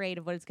just afraid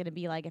of what it's going to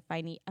be like if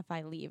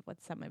I leave.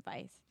 What's some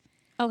advice?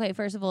 okay,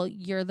 first of all,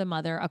 you're the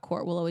mother. A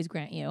court will always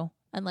grant you,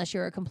 unless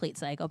you're a complete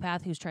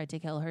psychopath who's tried to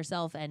kill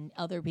herself and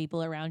other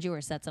people around you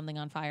or set something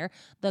on fire.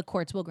 The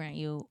courts will grant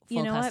you full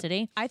You know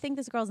custody. what? I think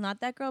this girl's not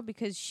that girl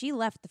because she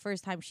left the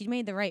first time. She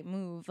made the right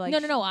move. Like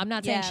No. I'm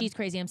not saying yeah. she's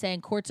crazy. I'm saying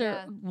courts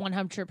Yeah. are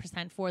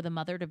 100% for the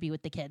mother to be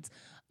with the kids.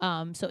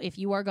 So if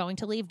you are going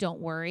to leave,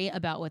 don't worry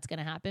about what's going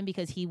to happen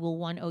because he will,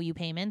 1, owe you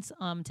payments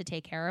to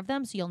take care of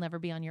them. So you'll never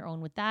be on your own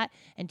with that.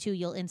 And 2,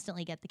 you'll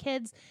instantly get the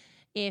kids.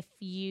 If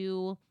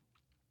you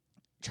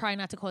try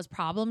not to cause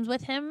problems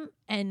with him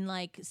and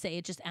like say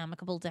it's just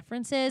amicable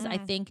differences, I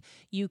think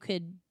you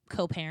could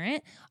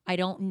co-parent. I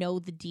don't know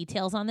the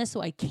details on this,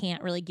 so I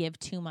can't really give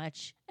too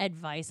much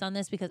advice on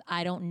this because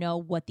I don't know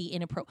what the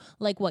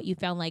like what you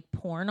found like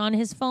porn on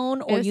his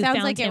phone or it you sounds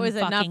found like it him was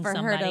enough fucking for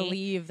her to somebody.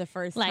 leave the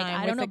first Like time.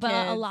 I don't know, with the but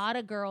a kids. lot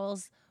of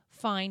girls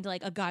find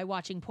like a guy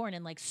watching porn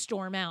and like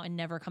storm out and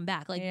never come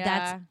back. Like Yeah.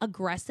 that's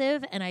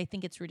aggressive and I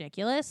think it's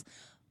ridiculous.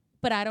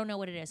 But I don't know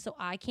what it is, so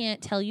I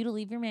can't tell you to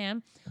leave your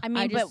man. I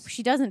mean, but just-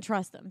 she doesn't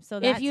trust him. So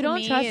that If you to don't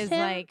me trust is him,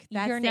 like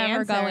that's you're the never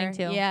answer. going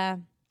to. Yeah.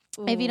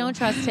 If you Ooh. don't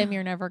trust him,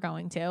 you're never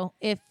going to.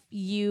 If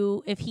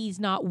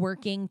he's not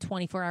working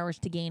 24 hours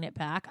to gain it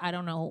back, I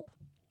don't know.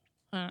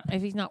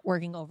 If he's not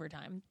working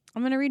overtime.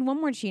 I'm gonna read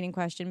one more cheating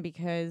question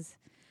because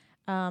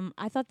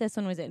I thought this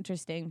one was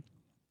interesting.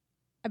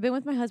 I've been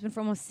with my husband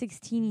for almost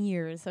 16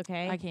 years.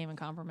 Okay, I can't even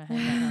comprehend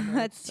that number.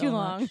 that's so too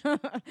much.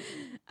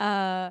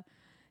 long.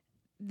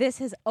 This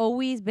has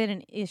always been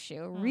an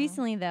issue.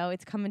 Recently, though,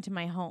 it's come into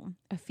my home.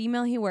 A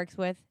female he works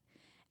with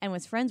and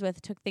was friends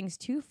with took things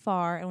too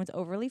far and was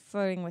overly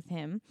flirting with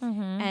him,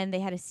 and they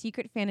had a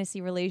secret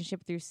fantasy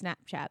relationship through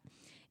Snapchat.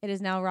 It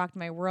has now rocked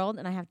my world,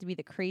 and I have to be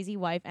the crazy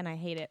wife, and I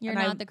hate it. You're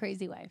and not the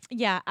crazy wife.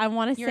 Yeah, I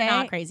want to You're say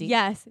not crazy.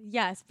 Yes,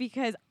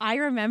 because I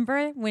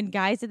remember when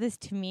guys did this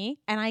to me,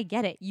 and I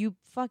get it. You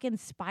fucking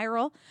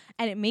spiral,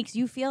 and it makes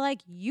you feel like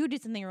you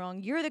did something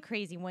wrong. You're the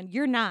crazy one.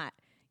 You're not.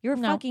 You're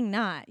No. fucking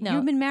not. No.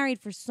 You've been married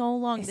for so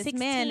long. This 16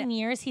 man,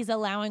 years, he's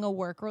allowing a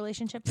work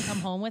relationship to come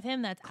home with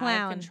him. That's out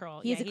Clown. of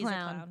control. He's Yeah, a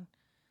clown.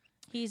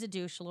 He's a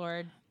douche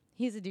lord.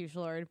 he's a douche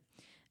lord.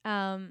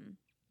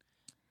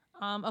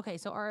 Okay,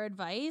 so our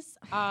advice,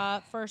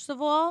 first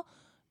of all,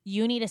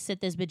 you need to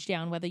sit this bitch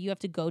down. Whether you have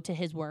to go to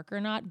his work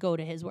or not, go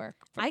to his work.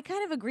 I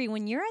kind of agree.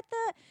 When you're at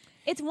the,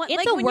 it's one. It's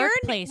like a when you're in-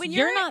 workplace. when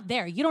You're not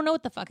there. You don't know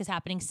what the fuck is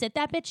happening. Sit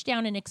that bitch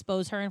down and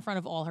expose her in front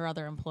of all her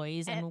other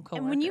employees and coworkers.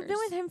 And when you've been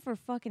with him for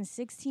fucking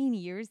 16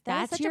 years,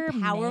 that's That's such your a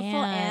powerful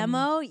man.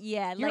 ammo.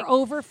 Yeah, You're like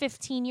over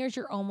 15 years.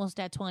 You're almost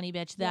at 20,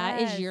 bitch.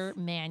 That is Yes. your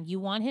man. You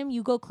want him,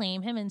 you go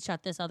claim him and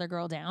shut this other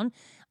girl down.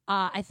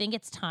 I think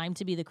it's time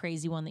to be the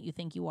crazy one that you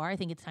think you are. I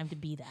think it's time to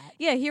be that.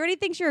 Yeah, he already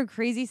thinks you're a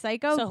crazy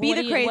psycho. So Be what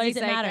the do you- crazy what does it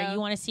psycho. matter? You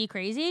want to see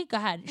crazy? Go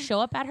ahead. Show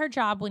up at her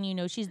job when you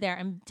know she's there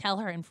and tell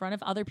her in front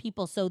of other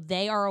people so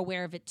they are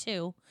aware of it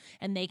too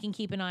and they can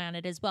keep an eye on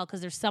it as well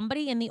because there's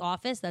somebody in the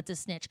office that's a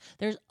snitch.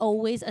 There's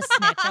always a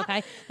snitch,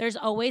 okay? There's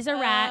always a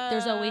rat.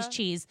 There's always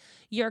cheese.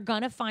 You're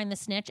going to find the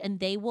snitch and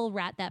they will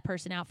rat that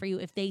person out for you.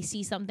 If they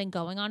see something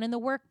going on in the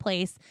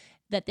workplace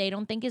that they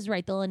don't think is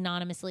right, they'll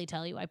anonymously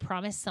tell you. I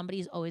promise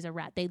somebody's always a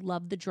rat. They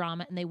love the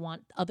drama and they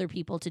want other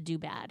people to do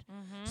bad.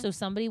 So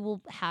somebody will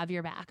have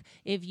your back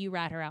if you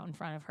rat her out in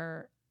front of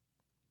her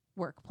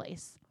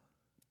workplace.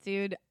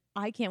 Dude,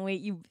 I can't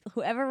wait.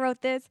 Whoever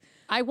wrote this,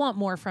 I want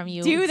more from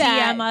you. Do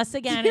that. DM us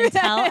again Do and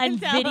tell that and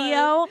and tell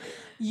video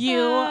you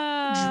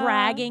Ah.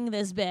 dragging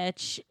this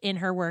bitch in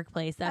her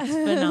workplace. That's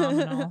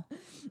phenomenal.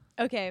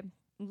 okay,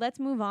 let's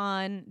move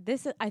on.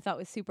 This I thought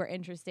was super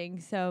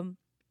interesting. So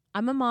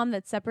I'm a mom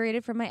that's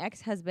separated from my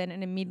ex-husband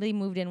and immediately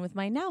moved in with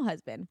my now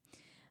husband.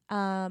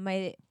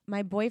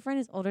 My boyfriend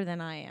is older than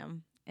I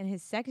am, and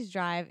his sex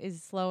drive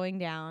is slowing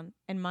down,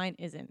 and mine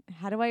isn't.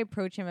 How do I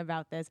approach him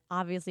about this?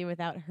 Obviously,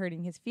 without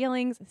hurting his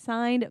feelings.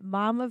 Signed,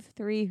 mom of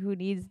 3 who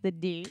needs the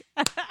D.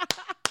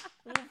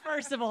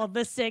 First of all,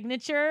 the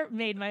signature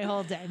made my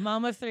whole day.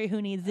 Mom of 3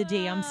 who needs the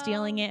D. I'm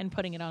stealing it and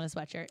putting it on a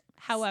sweatshirt.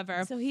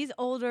 However, So he's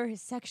older.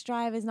 His sex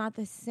drive is not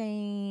the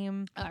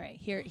same. all right,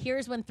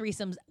 here's when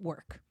threesomes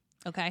work.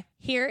 Okay.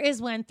 Here is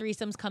when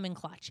threesomes come in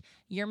clutch.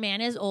 Your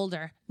man is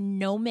older.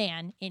 No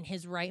man in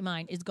his right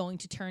mind is going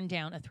to turn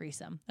down a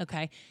threesome.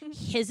 Okay.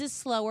 His is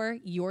slower.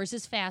 Yours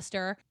is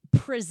faster.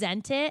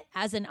 Present it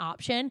as an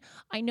option.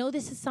 I know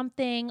this is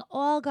something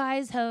all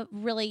guys have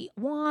really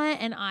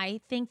want. And I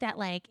think that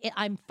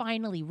I'm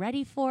finally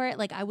ready for it.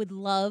 Like I would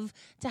love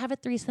to have a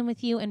threesome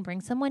with you and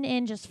bring someone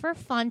in just for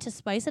fun to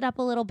spice it up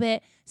a little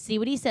bit. See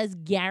what he says.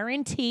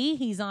 Guarantee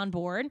he's on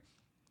board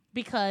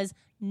because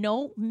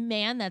no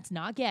man that's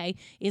not gay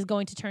is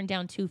going to turn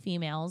down 2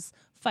 females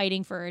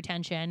fighting for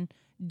attention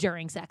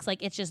during sex.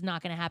 Like, it's just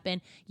not going to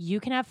happen. You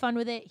can have fun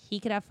with it. He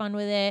could have fun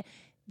with it.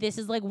 This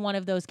is like one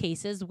of those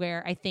cases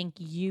where I think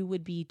you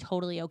would be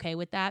totally okay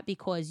with that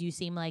because you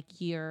seem like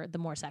you're the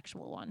more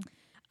sexual one.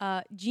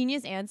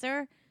 Genius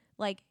answer.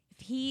 Like,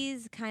 if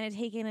he's kind of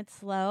taking it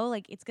slow,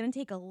 like, it's going to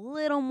take a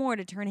little more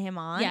to turn him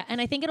on. Yeah, and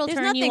I think it'll There's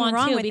turn you nothing on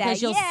wrong too with because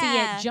that. you'll see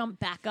Yeah. it jump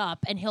back up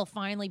and he'll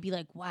finally be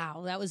like,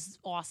 wow, that was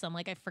awesome.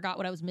 Like, I forgot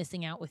what I was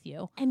missing out with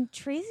you. And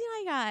Tracy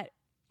and I got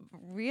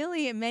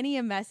really many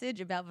a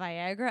message about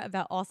Viagra,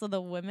 about also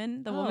the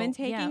woman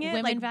taking it.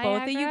 women Like,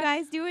 both of you Viagra.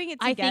 guys doing it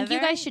I together.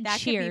 think you guys should that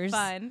cheers. Could be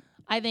fun.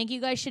 I think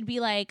you guys should be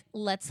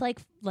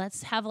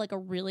let's have like a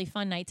really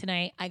fun night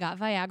tonight. I got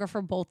Viagra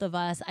for both of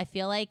us. I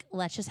feel like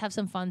let's just have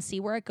some fun, see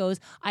where it goes.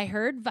 I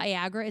heard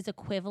Viagra is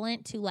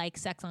equivalent to like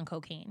sex on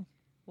cocaine.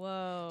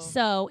 Whoa.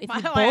 So if you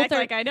I both act are,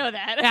 like I know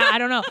that. yeah, I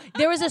don't know.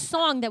 There was a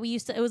song that we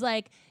used to. It was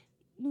like,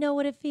 know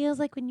what it feels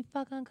like when you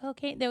fuck on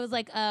cocaine. There was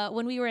like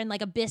when we were in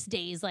like Abyss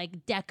days,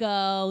 like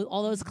Deco,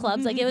 all those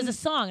clubs. Like it was a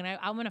song, and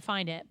I'm gonna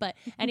find it. But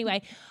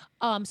anyway,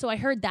 so I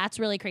heard that's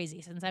really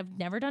crazy. Since I've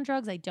never done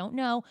drugs, I don't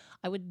know.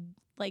 I would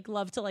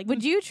love to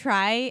Would you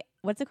try,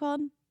 what's it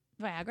called?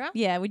 Viagra?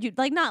 Yeah, would you,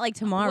 like, not like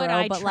tomorrow, Would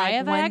I but try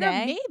like a one Viagra?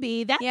 day?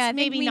 Maybe that's Yeah, I think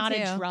maybe me not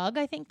too. a drug.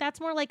 I think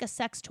that's more like a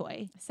sex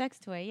toy. Sex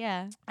toy,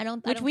 yeah. I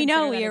don't. Which I don't we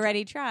know consider we that a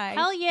already tried.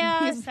 Hell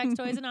yeah, Sex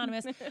Toys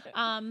Anonymous.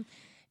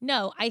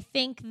 No, I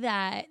think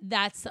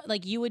that's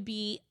like you would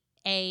be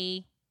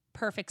a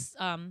perfect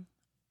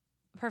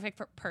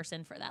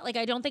person for that. Like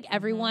I don't think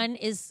everyone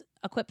is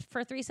equipped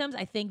for threesomes.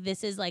 I think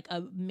this is like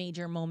a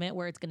major moment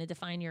where it's going to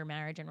define your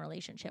marriage and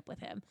relationship with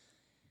him.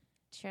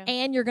 True.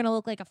 And you're going to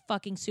look like a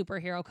fucking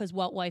superhero because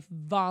what wife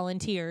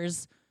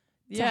volunteers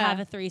to have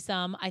a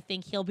threesome? I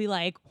think he'll be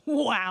like,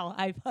 wow,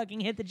 I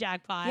fucking hit the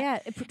jackpot. Yeah.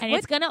 And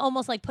it's going to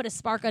almost like put a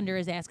spark under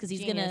his ass because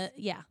he's going to, Genius.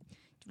 yeah.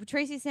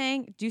 Tracy's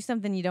saying, do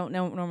something you don't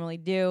normally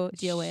do.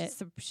 Do it.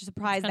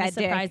 Surprise Gonna that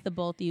surprise dick. the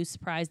both of you.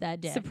 Surprise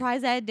that dick.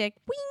 Surprise that dick.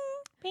 Wing.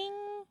 Bing.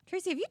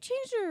 Tracy, have you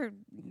changed your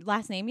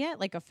last name yet?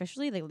 Like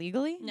officially, like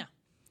legally? No.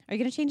 Are you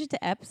going to change it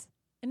to Epps?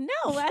 No,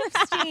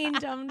 Epstein,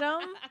 dum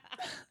dum.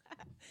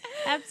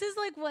 Epps is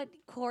like what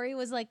Corey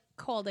was like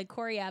called, like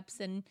Corey Epps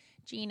and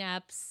Gene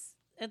Epps.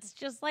 It's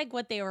just like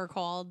what they were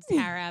called,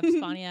 Tara Epps,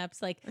 Bonnie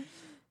Epps. Like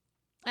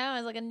I don't know,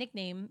 it's like a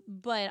nickname.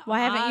 But Why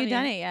haven't you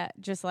done it yet?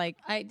 Just like,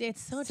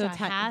 It's such So a ti-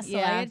 hassle.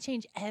 yeah. I got to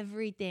change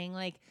everything.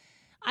 Like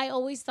I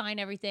always sign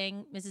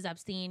everything, Mrs.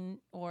 Epstein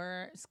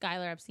or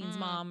Skylar Epstein's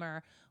mom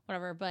or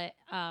whatever. But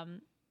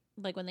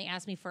like when they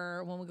ask me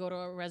for when we go to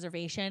a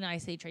reservation, I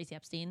say Tracy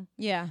Epstein.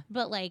 yeah.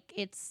 But like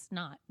it's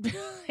not, I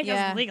guess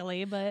Yeah.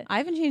 legally, but I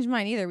haven't changed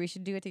mine either. We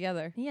should do it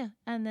together. yeah.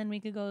 And then we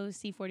could go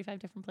see 45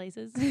 different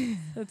places.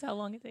 That's how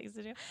long it takes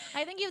to do.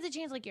 I think you have to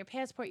change like your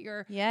passport,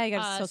 your Yeah, you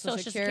got social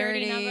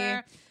security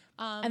number.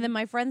 And then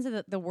my friend said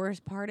that the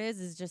worst part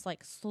is just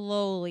like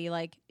slowly,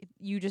 like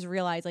you just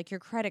realize like your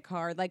credit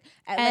card, like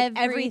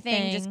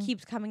everything just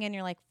keeps coming in.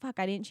 You're like, fuck,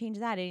 I didn't change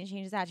that. I didn't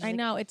change that. She's I like,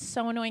 know, it's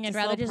so annoying. I'd it's a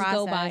rather slow just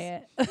go buy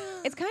it.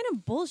 it's kind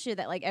of bullshit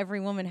that like every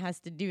woman has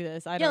to do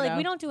this. I Yeah, don't like know.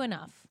 we don't do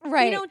enough.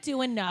 Right. We don't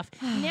do enough.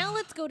 Now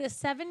let's go to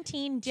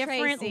 17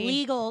 different Tracy,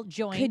 legal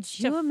joints. Could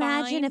you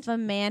imagine if a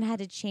man had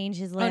to change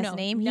his last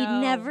name? He'd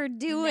never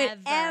do it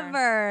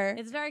ever.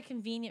 It's very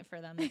convenient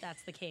for them that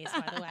that's the case,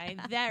 by the way.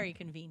 Very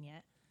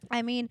convenient.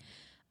 I mean,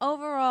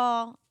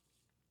 overall,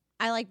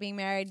 I like being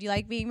married. Do you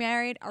like being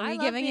married? Are we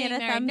giving it a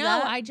thumbs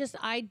up?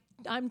 No,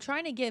 I'm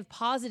trying to give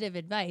positive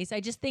advice. I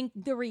just think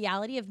the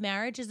reality of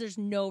marriage is there's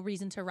no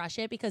reason to rush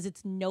it because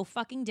it's no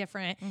fucking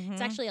different.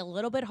 It's actually a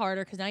little bit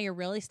harder because now you're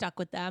really stuck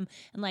with them.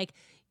 And like,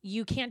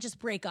 you can't just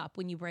break up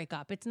when you break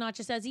up. It's not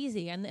just as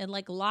easy. And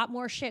like a lot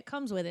more shit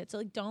comes with it. So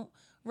like, don't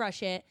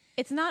rush it.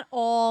 It's not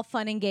all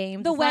fun and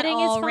games. The It's wedding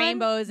not all is fun,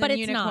 rainbows but and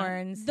it's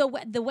unicorns.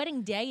 not. The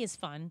wedding day is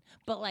fun,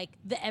 but like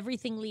the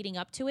everything leading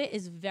up to it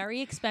is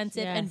very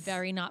expensive and Yes.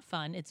 very not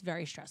fun. It's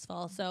very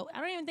stressful. So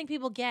I don't even think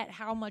people get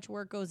how much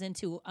work goes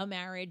into a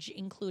marriage,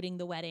 including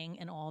the wedding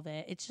and all of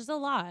it. It's just a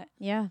lot.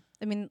 Yeah.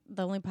 I mean,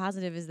 the only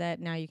positive is that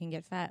now you can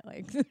get fat.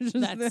 Like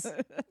That's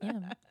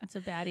it's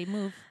a baddie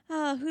move.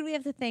 Who do we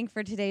have to thank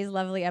for today's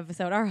lovely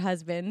episode? Our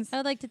husbands. I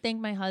would like to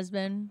thank my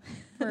husband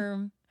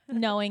for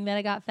knowing that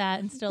I got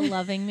fat and still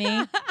loving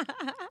me.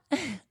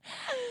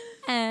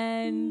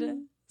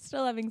 And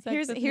still having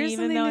sex with me Here's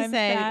even something though to I'm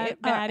say.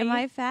 fat. Am baddie.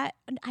 I fat?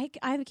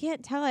 I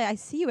can't tell. I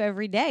see you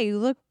every day. You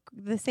look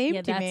the same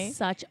Yeah, to that's me.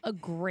 such a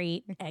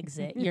great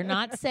exit. You're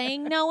not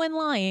saying no and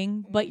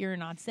lying, but you're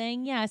not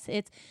saying yes.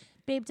 It's,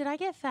 babe, did I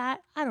get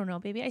fat? I don't know,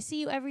 baby. I see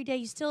you every day.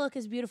 You still look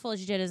as beautiful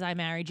as you did as I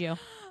married you.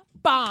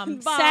 Bomb.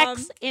 Bomb.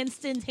 Sex,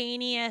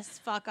 instantaneous,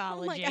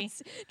 fuckology. Oh my God.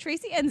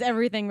 Tracy ends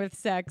everything with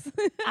sex.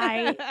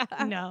 I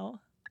know.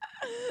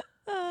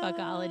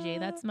 Fuckology.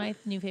 That's my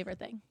new favorite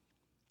thing.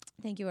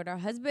 Thank you to our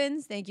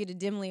husbands. Thank you to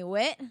Dimly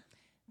Wit.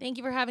 Thank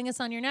you for having us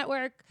on your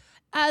network.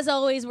 As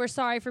always, we're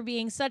sorry for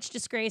being such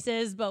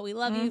disgraces, but we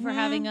love you for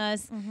having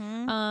us.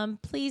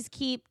 Please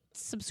keep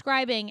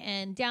subscribing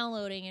and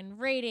downloading and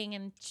rating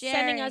and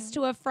sending us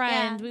to a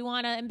friend. Yeah. We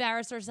want to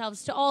embarrass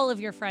ourselves to all of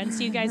your friends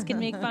so you guys can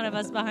make fun of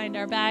us behind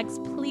our backs.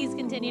 Please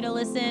continue to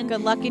listen. Good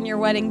luck in your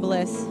wedding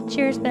bliss.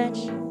 Cheers,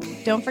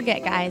 bitch. Don't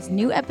forget, guys,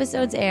 new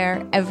episodes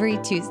air every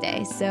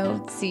Tuesday.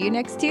 So see you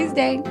next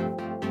Tuesday.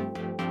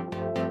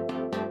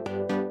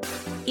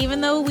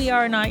 Even though we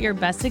are not your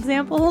best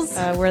examples,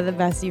 We're the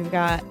best you've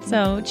got.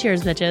 so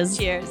cheers, bitches.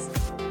 Cheers.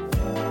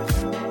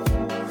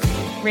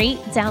 Rate,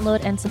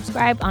 download, and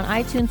subscribe on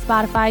iTunes,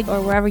 Spotify,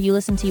 or wherever you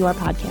listen to your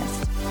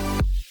podcast.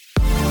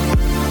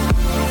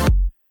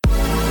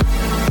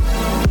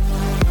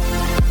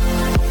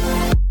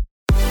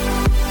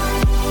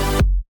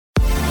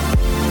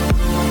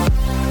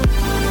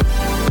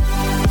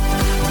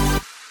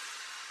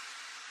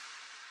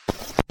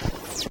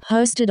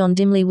 Hosted on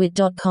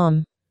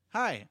dimlywit.com.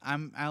 Hi,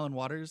 I'm Alan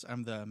Waters.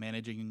 I'm the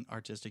managing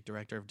artistic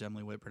director of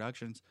Dimly Wit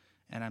Productions,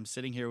 and I'm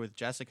sitting here with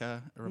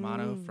Jessica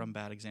Romano from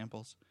Bad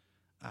Examples.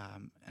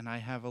 And I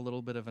have a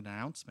little bit of an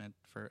announcement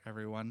for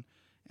everyone,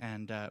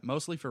 and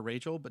mostly for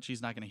Rachel, but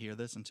she's not going to hear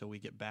this until we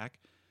get back.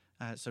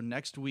 So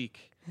next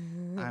week,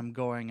 I'm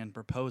going and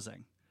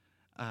proposing.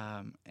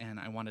 And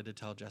I wanted to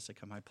tell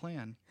Jessica my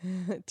plan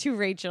To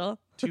Rachel.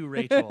 to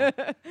Rachel.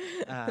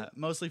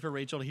 Mostly for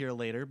Rachel to hear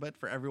later, but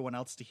for everyone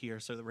else to hear.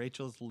 So that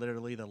Rachel's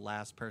literally the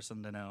last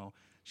person to know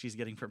she's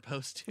getting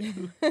proposed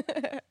to.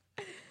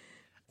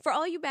 For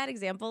all you Bad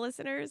Example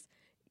listeners,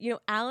 you know,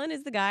 Alan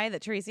is the guy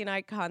that Tracy and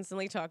I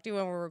constantly talk to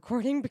when we're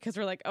recording because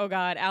we're like, oh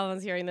God,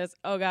 Alan's hearing this.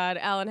 Oh God,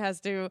 Alan has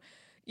to,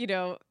 you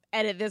know,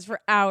 edit this for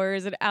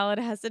hours, and Alan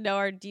has to know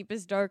our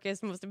deepest,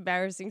 darkest, most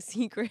embarrassing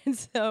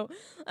secrets. So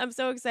I'm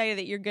so excited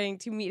that you're getting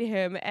to meet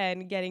him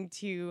and getting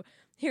to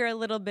hear a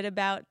little bit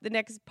about the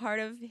next part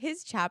of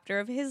his chapter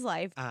of his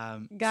life.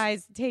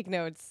 Guys, take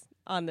notes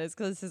on this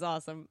because this is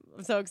awesome.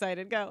 I'm so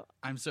excited. Go.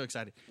 I'm so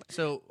excited.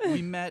 So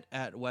we met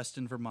at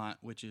Weston, Vermont,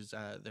 which is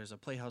there's a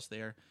playhouse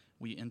there.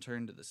 We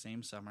interned the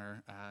same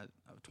summer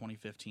of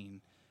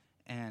 2015,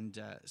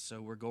 and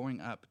so we're going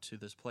up to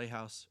this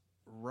playhouse.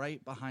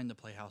 Right behind the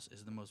playhouse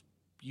is the most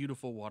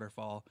beautiful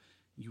waterfall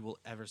you will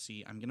ever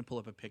see. I'm gonna pull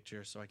up a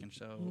picture so I can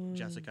show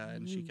Jessica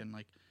and she can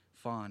like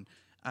fawn.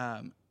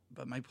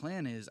 But my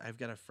plan is I've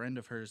got a friend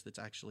of hers that's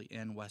actually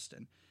in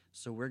Weston,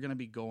 so we're gonna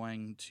be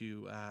going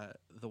to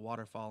the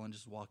waterfall and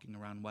just walking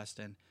around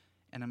Weston,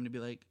 and I'm gonna be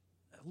like,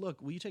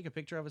 look, will you take a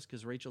picture of us?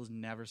 Because Rachel's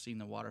never seen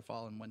the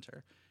waterfall in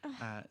winter.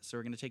 So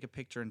we're going to take a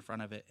picture in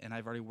front of it. And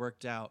I've already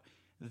worked out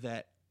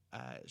that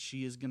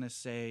she is going to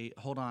say,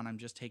 hold on, I'm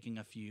just taking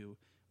a few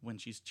when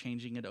she's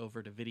changing it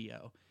over to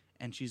video.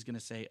 And she's going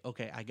to say,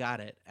 okay, I got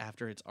it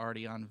after it's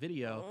already on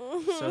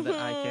video so that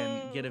I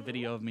can get a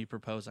video of me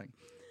proposing.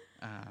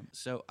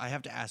 So I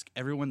have to ask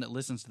everyone that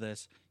listens to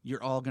this,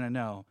 you're all going to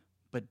know,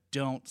 but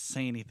don't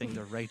say anything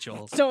to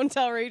Rachel. Don't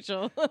tell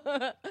Rachel.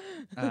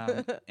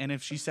 And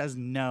if she says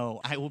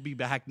no, I will be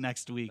back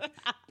next week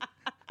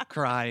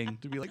crying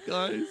to be like,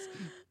 guys,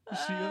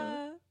 she,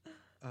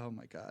 Oh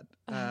my God.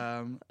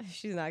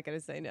 She's not gonna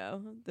say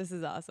no. This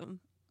is awesome.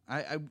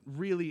 I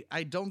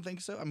don't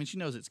think so. I mean, she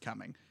knows it's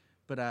coming,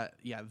 but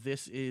yeah,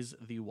 this is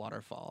the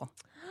waterfall.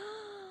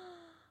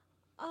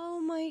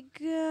 Oh my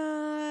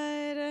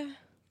god.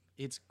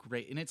 It's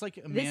great, and it's like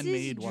a This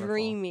man-made is waterfall.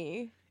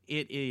 dreamy.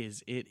 It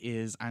is.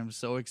 I'm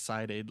so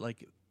excited.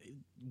 Like,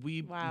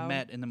 we Wow.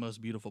 met in the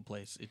most beautiful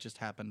place. It just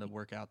happened to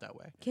work out that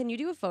way. Can you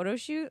do a photo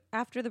shoot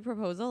after the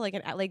proposal?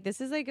 Like this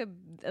is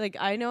like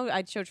I know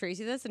I'd show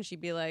Tracy this and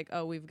she'd be like,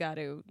 "Oh, we've got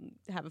to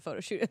have a photo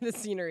shoot in the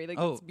scenery. Like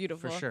it's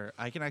beautiful." For sure.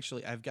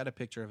 I've got a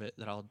picture of it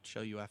that I'll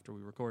show you after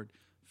we record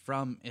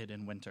from it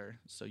in winter,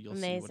 so you'll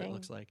see what it Amazing.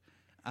 looks like.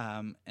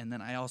 And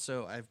then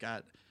I've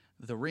got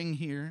the ring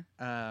here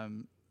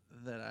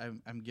that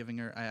I'm giving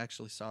her. I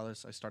actually saw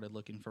this. I started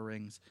looking for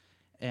rings,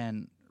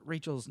 and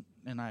Rachel's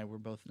and I were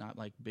both not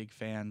like big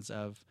fans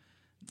of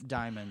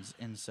diamonds,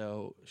 and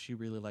so she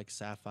really likes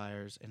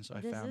sapphires, and so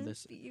I found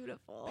this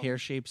beautiful.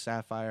 pear-shaped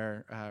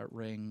sapphire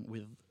ring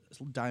with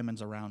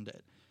diamonds around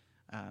it.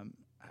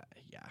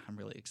 Yeah, I'm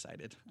really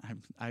excited.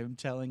 I'm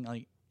telling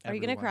like. Are you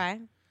gonna everyone. cry?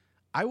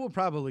 I will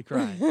probably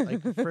cry,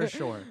 like for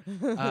sure.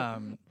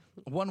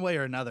 One way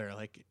or another.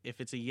 Like if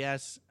it's a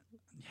yes,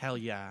 hell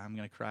yeah, I'm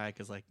gonna cry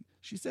because like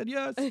she said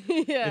yes.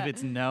 Yeah. If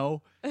it's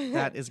no,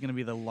 that is gonna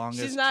be the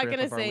longest. She's not trip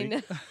gonna of our say week.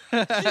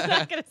 no. She's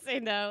not gonna say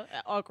no.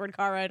 Awkward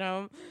car ride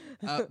home.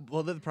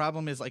 Well, the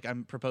problem is like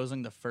I'm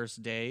proposing the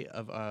first day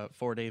of a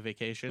 4-day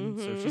vacation.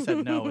 So if she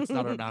said no, it's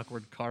not an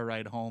awkward car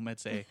ride home.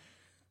 It's a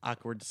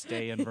awkward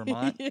stay in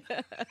Vermont.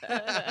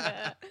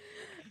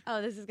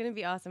 Oh, this is gonna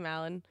be awesome,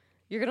 Alan.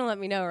 You're gonna let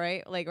me know,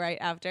 right? Like right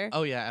after.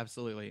 Oh yeah,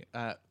 absolutely.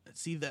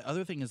 See, the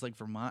other thing is like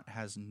Vermont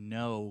has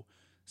no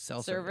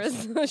cell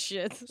Service.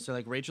 Shit. So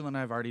like Rachel and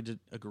I have already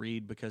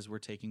agreed because we're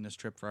taking this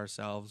trip for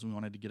ourselves. We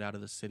wanted to get out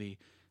of the city.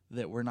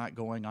 That we're not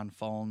going on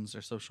phones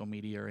or social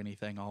media or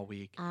anything all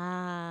week.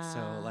 Ah.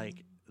 So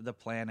like the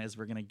plan is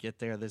we're gonna get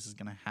there. This is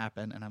gonna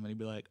happen, and I'm gonna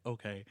be like,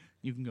 okay,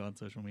 you can go on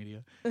social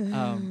media.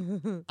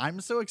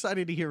 I'm so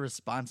excited to hear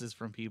responses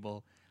from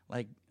people.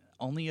 Like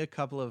only a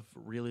couple of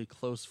really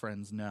close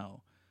friends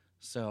know.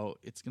 So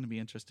it's going to be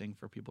interesting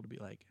for people to be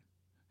like,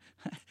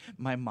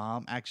 my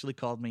mom actually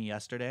called me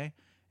yesterday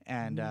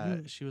and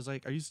she was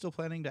like, are you still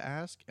planning to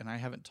ask? And I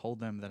haven't told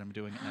them that I'm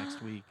doing it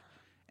next week.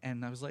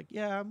 And I was like,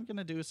 yeah, I'm going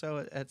to do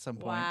so at some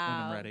point when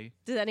I'm ready.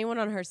 Does anyone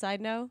on her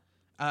side know?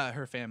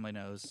 Her family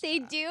knows. They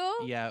do?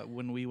 Yeah.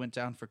 When we went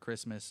down for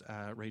Christmas,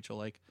 Rachel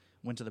like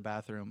went to the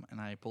bathroom and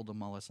I pulled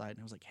them all aside and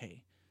I was like,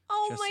 hey,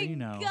 Oh just my so you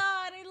know,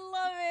 god, I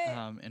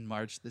love it. in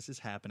March, this is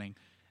happening.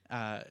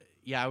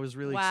 Yeah, I was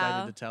really Wow.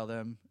 excited to tell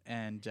them.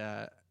 And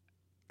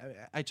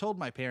I told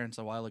my parents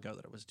a while ago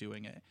that I was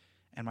doing it.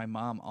 And my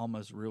mom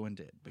almost ruined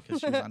it because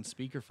she was on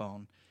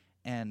speakerphone.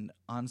 And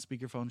on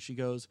speakerphone, she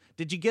goes,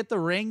 did you get the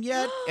ring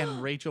yet?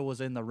 And Rachel was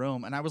in the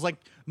room. And I was like,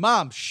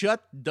 Mom,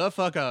 shut the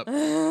fuck up.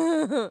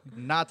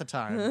 Not the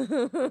time.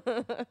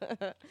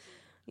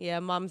 Yeah,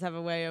 moms have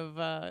a way of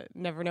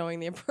never knowing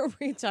the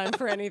appropriate time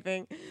for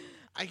anything.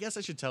 I guess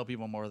I should tell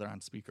people more they're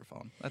on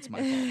speakerphone. That's my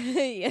fault.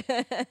 Yeah,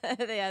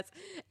 yes.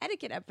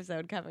 Etiquette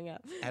episode coming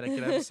up.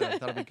 Etiquette episode.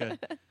 That'll be good.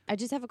 I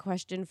just have a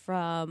question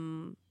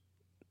from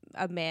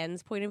a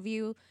man's point of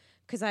view,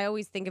 because I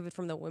always think of it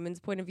from the women's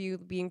point of view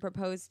being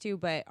proposed to,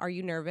 but are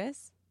you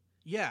nervous?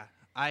 Yeah,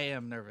 I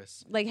am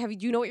nervous. Like, do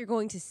you know what you're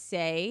going to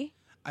say?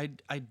 I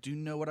do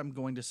know what I'm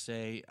going to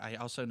say. I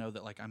also know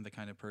that like I'm the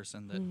kind of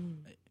person that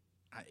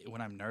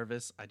when I'm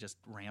nervous, I just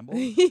ramble.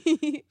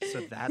 So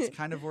that's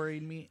kind of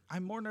worried me.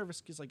 I'm more nervous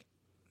because like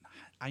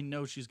I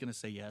know she's gonna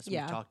say yes.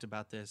 Yeah. We've talked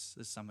about this.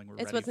 This is something we're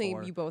It's ready something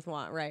for. you both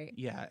want, right?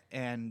 Yeah,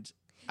 and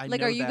I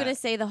Like, know are you that gonna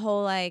say the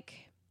whole like?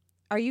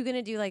 Are you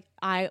gonna do like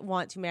I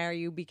want to marry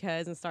you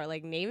because and start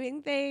like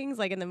naming things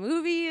like in the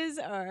movies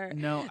or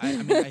No, I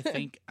mean I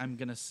think I'm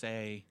gonna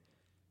say,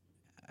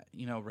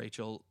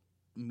 Rachel,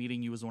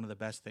 meeting you was one of the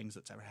best things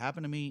that's ever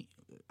happened to me.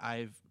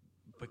 I've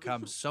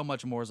become so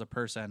much more as a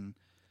person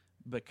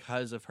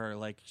because of her.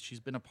 Like she's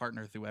been a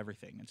partner through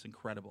everything. It's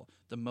incredible.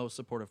 The most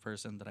supportive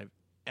person that I've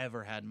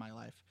ever had in my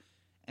life.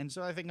 And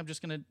so I think I'm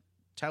just going to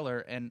tell her.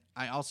 And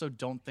I also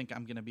don't think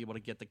I'm going to be able to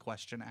get the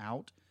question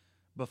out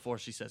before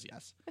she says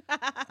yes.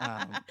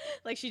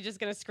 like she's just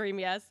gonna scream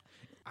yes?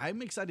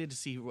 I'm excited to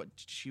see what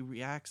she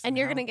reacts. And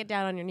you're how- gonna get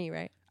down on your knee,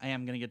 right? I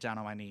am going to get down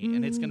on my knee.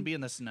 And it's going to be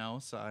in the snow.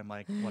 So I'm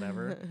like,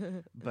 whatever.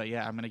 But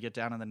yeah, I'm going to get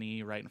down on the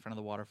knee right in front of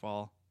the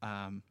waterfall.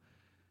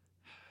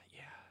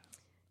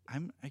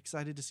 I'm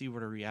excited to see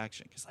what her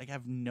reaction, because I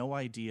have no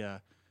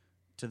idea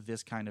to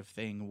this kind of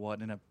thing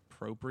what an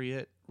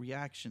appropriate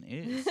reaction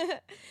is.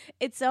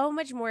 It's so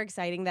much more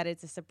exciting that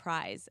it's a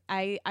surprise.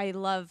 I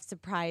love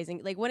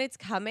surprising. Like when it's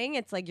coming,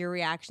 it's like your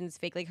reaction's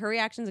fake. Like her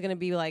reaction's gonna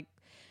be like,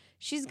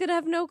 she's gonna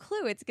have no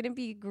clue. It's gonna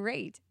be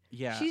great.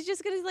 Yeah, She's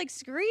just gonna like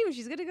scream.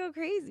 She's gonna go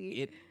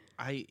crazy.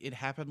 it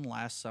happened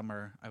last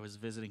summer. I was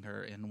visiting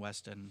her in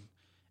Weston,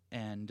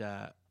 and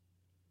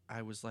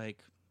I was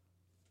like,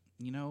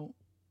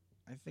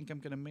 I think I'm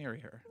gonna marry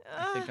her.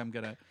 I think I'm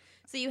gonna.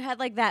 So you had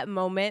like that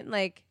moment,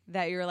 like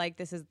that you're like,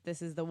 this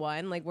is the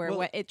one, like where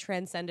Well- it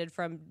transcended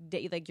from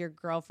like your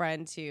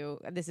girlfriend to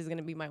this is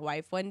gonna be my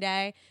wife one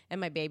day and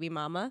my baby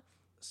mama.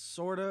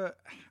 Sorta.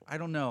 I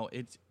don't know.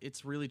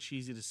 It's really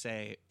cheesy to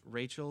say.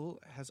 Rachel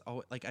has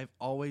always like I've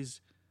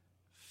always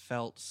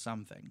felt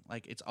something.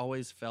 Like it's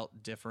always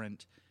felt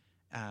different.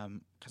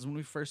 Because when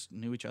we first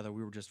knew each other,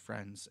 we were just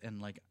friends,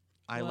 and like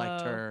I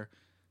liked Whoa. her.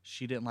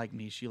 She didn't like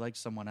me. She liked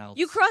someone else.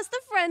 You crossed the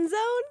friend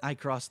zone. I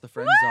crossed the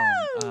friend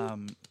Woo!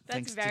 zone. That's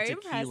Thanks very to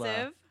tequila.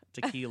 impressive.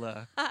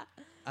 Tequila.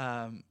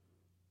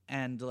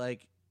 And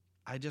like,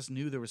 I just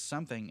knew there was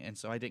something, and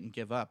so I didn't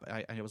give up.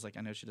 I was like,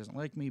 I know she doesn't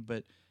like me,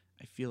 but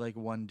I feel like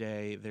one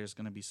day there's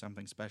going to be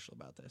something special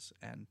about this,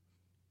 and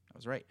I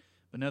was right.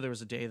 But no, there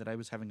was a day that I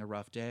was having a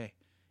rough day,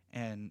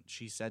 and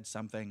she said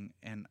something,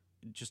 and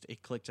just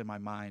it clicked in my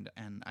mind,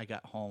 and I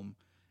got home,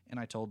 and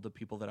I told the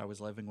people that I was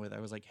living with, I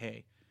was like,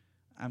 hey,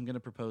 I'm going to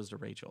propose to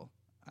Rachel.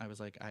 I was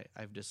like,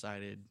 I've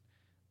decided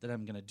that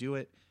I'm going to do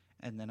it.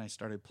 And then I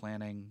started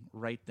planning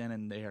right then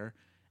and there.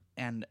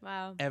 And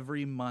Wow.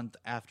 every month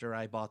after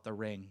I bought the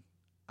ring,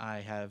 I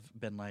have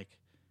been like,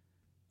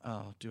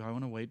 oh, do I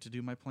want to wait to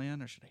do my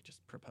plan or should I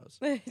just propose?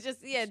 Just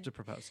yeah. Just to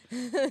propose.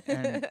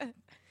 And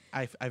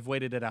I've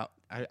waited it out.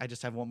 I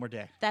just have one more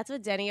day. That's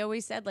what Denny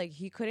always said. Like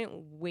he couldn't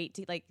wait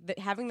to like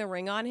having the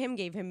ring on him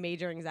gave him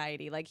major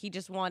anxiety. Like he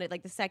just wanted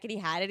like the second he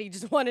had it, he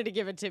just wanted to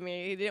give it to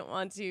me. He didn't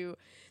want to,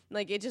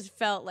 like it just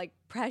felt like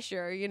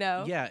pressure, you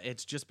know. Yeah,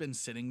 it's just been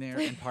sitting there,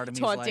 and part of me is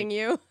Taunting like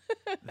you.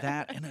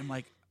 that, and I'm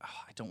like, oh,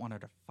 I don't want her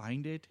to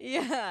find it.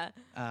 Yeah.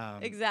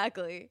 Um,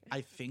 Exactly.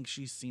 I think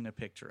she's seen a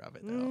picture of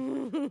it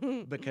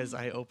though, because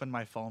I opened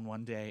my phone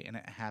one day and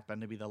it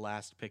happened to be the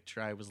last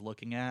picture I was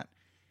looking at,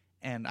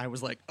 and I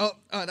was like, oh,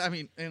 I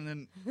mean,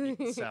 and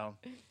then so,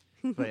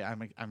 but yeah,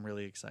 I'm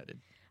really excited.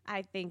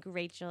 I think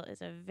Rachel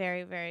is a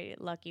very, very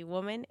lucky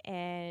woman,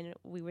 and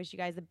we wish you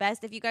guys the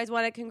best. If you guys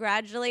want to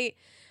congratulate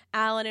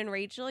Alan and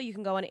Rachel, you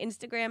can go on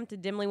Instagram to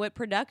Dimly Wit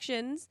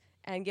Productions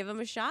and give them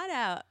a shout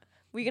out.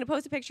 Were you gonna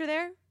post a picture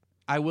there?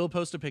 I will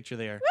post a picture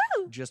there.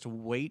 Woo! Just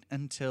wait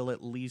until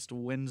at least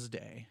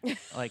Wednesday.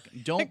 Like,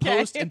 don't Okay,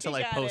 post until we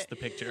I got post it. the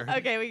picture.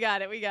 Okay, we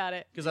got it. We got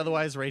it. Because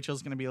otherwise,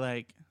 Rachel's gonna be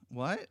like,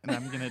 "What?" And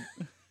I'm gonna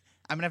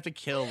have to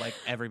kill like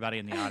everybody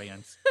in the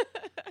audience.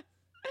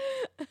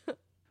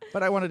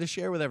 But I wanted to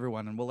share with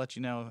everyone, and we'll let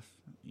you know if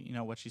you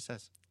know what she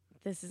says.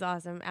 This is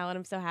awesome, Alan.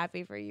 I'm so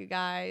happy for you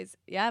guys.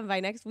 Yeah, by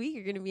next week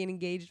you're gonna be an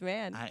engaged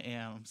man. I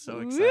am so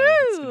excited.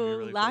 It's gonna be Woo!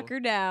 really Lock cool. her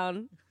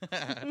down.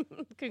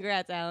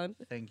 Congrats, Alan.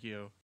 Thank you.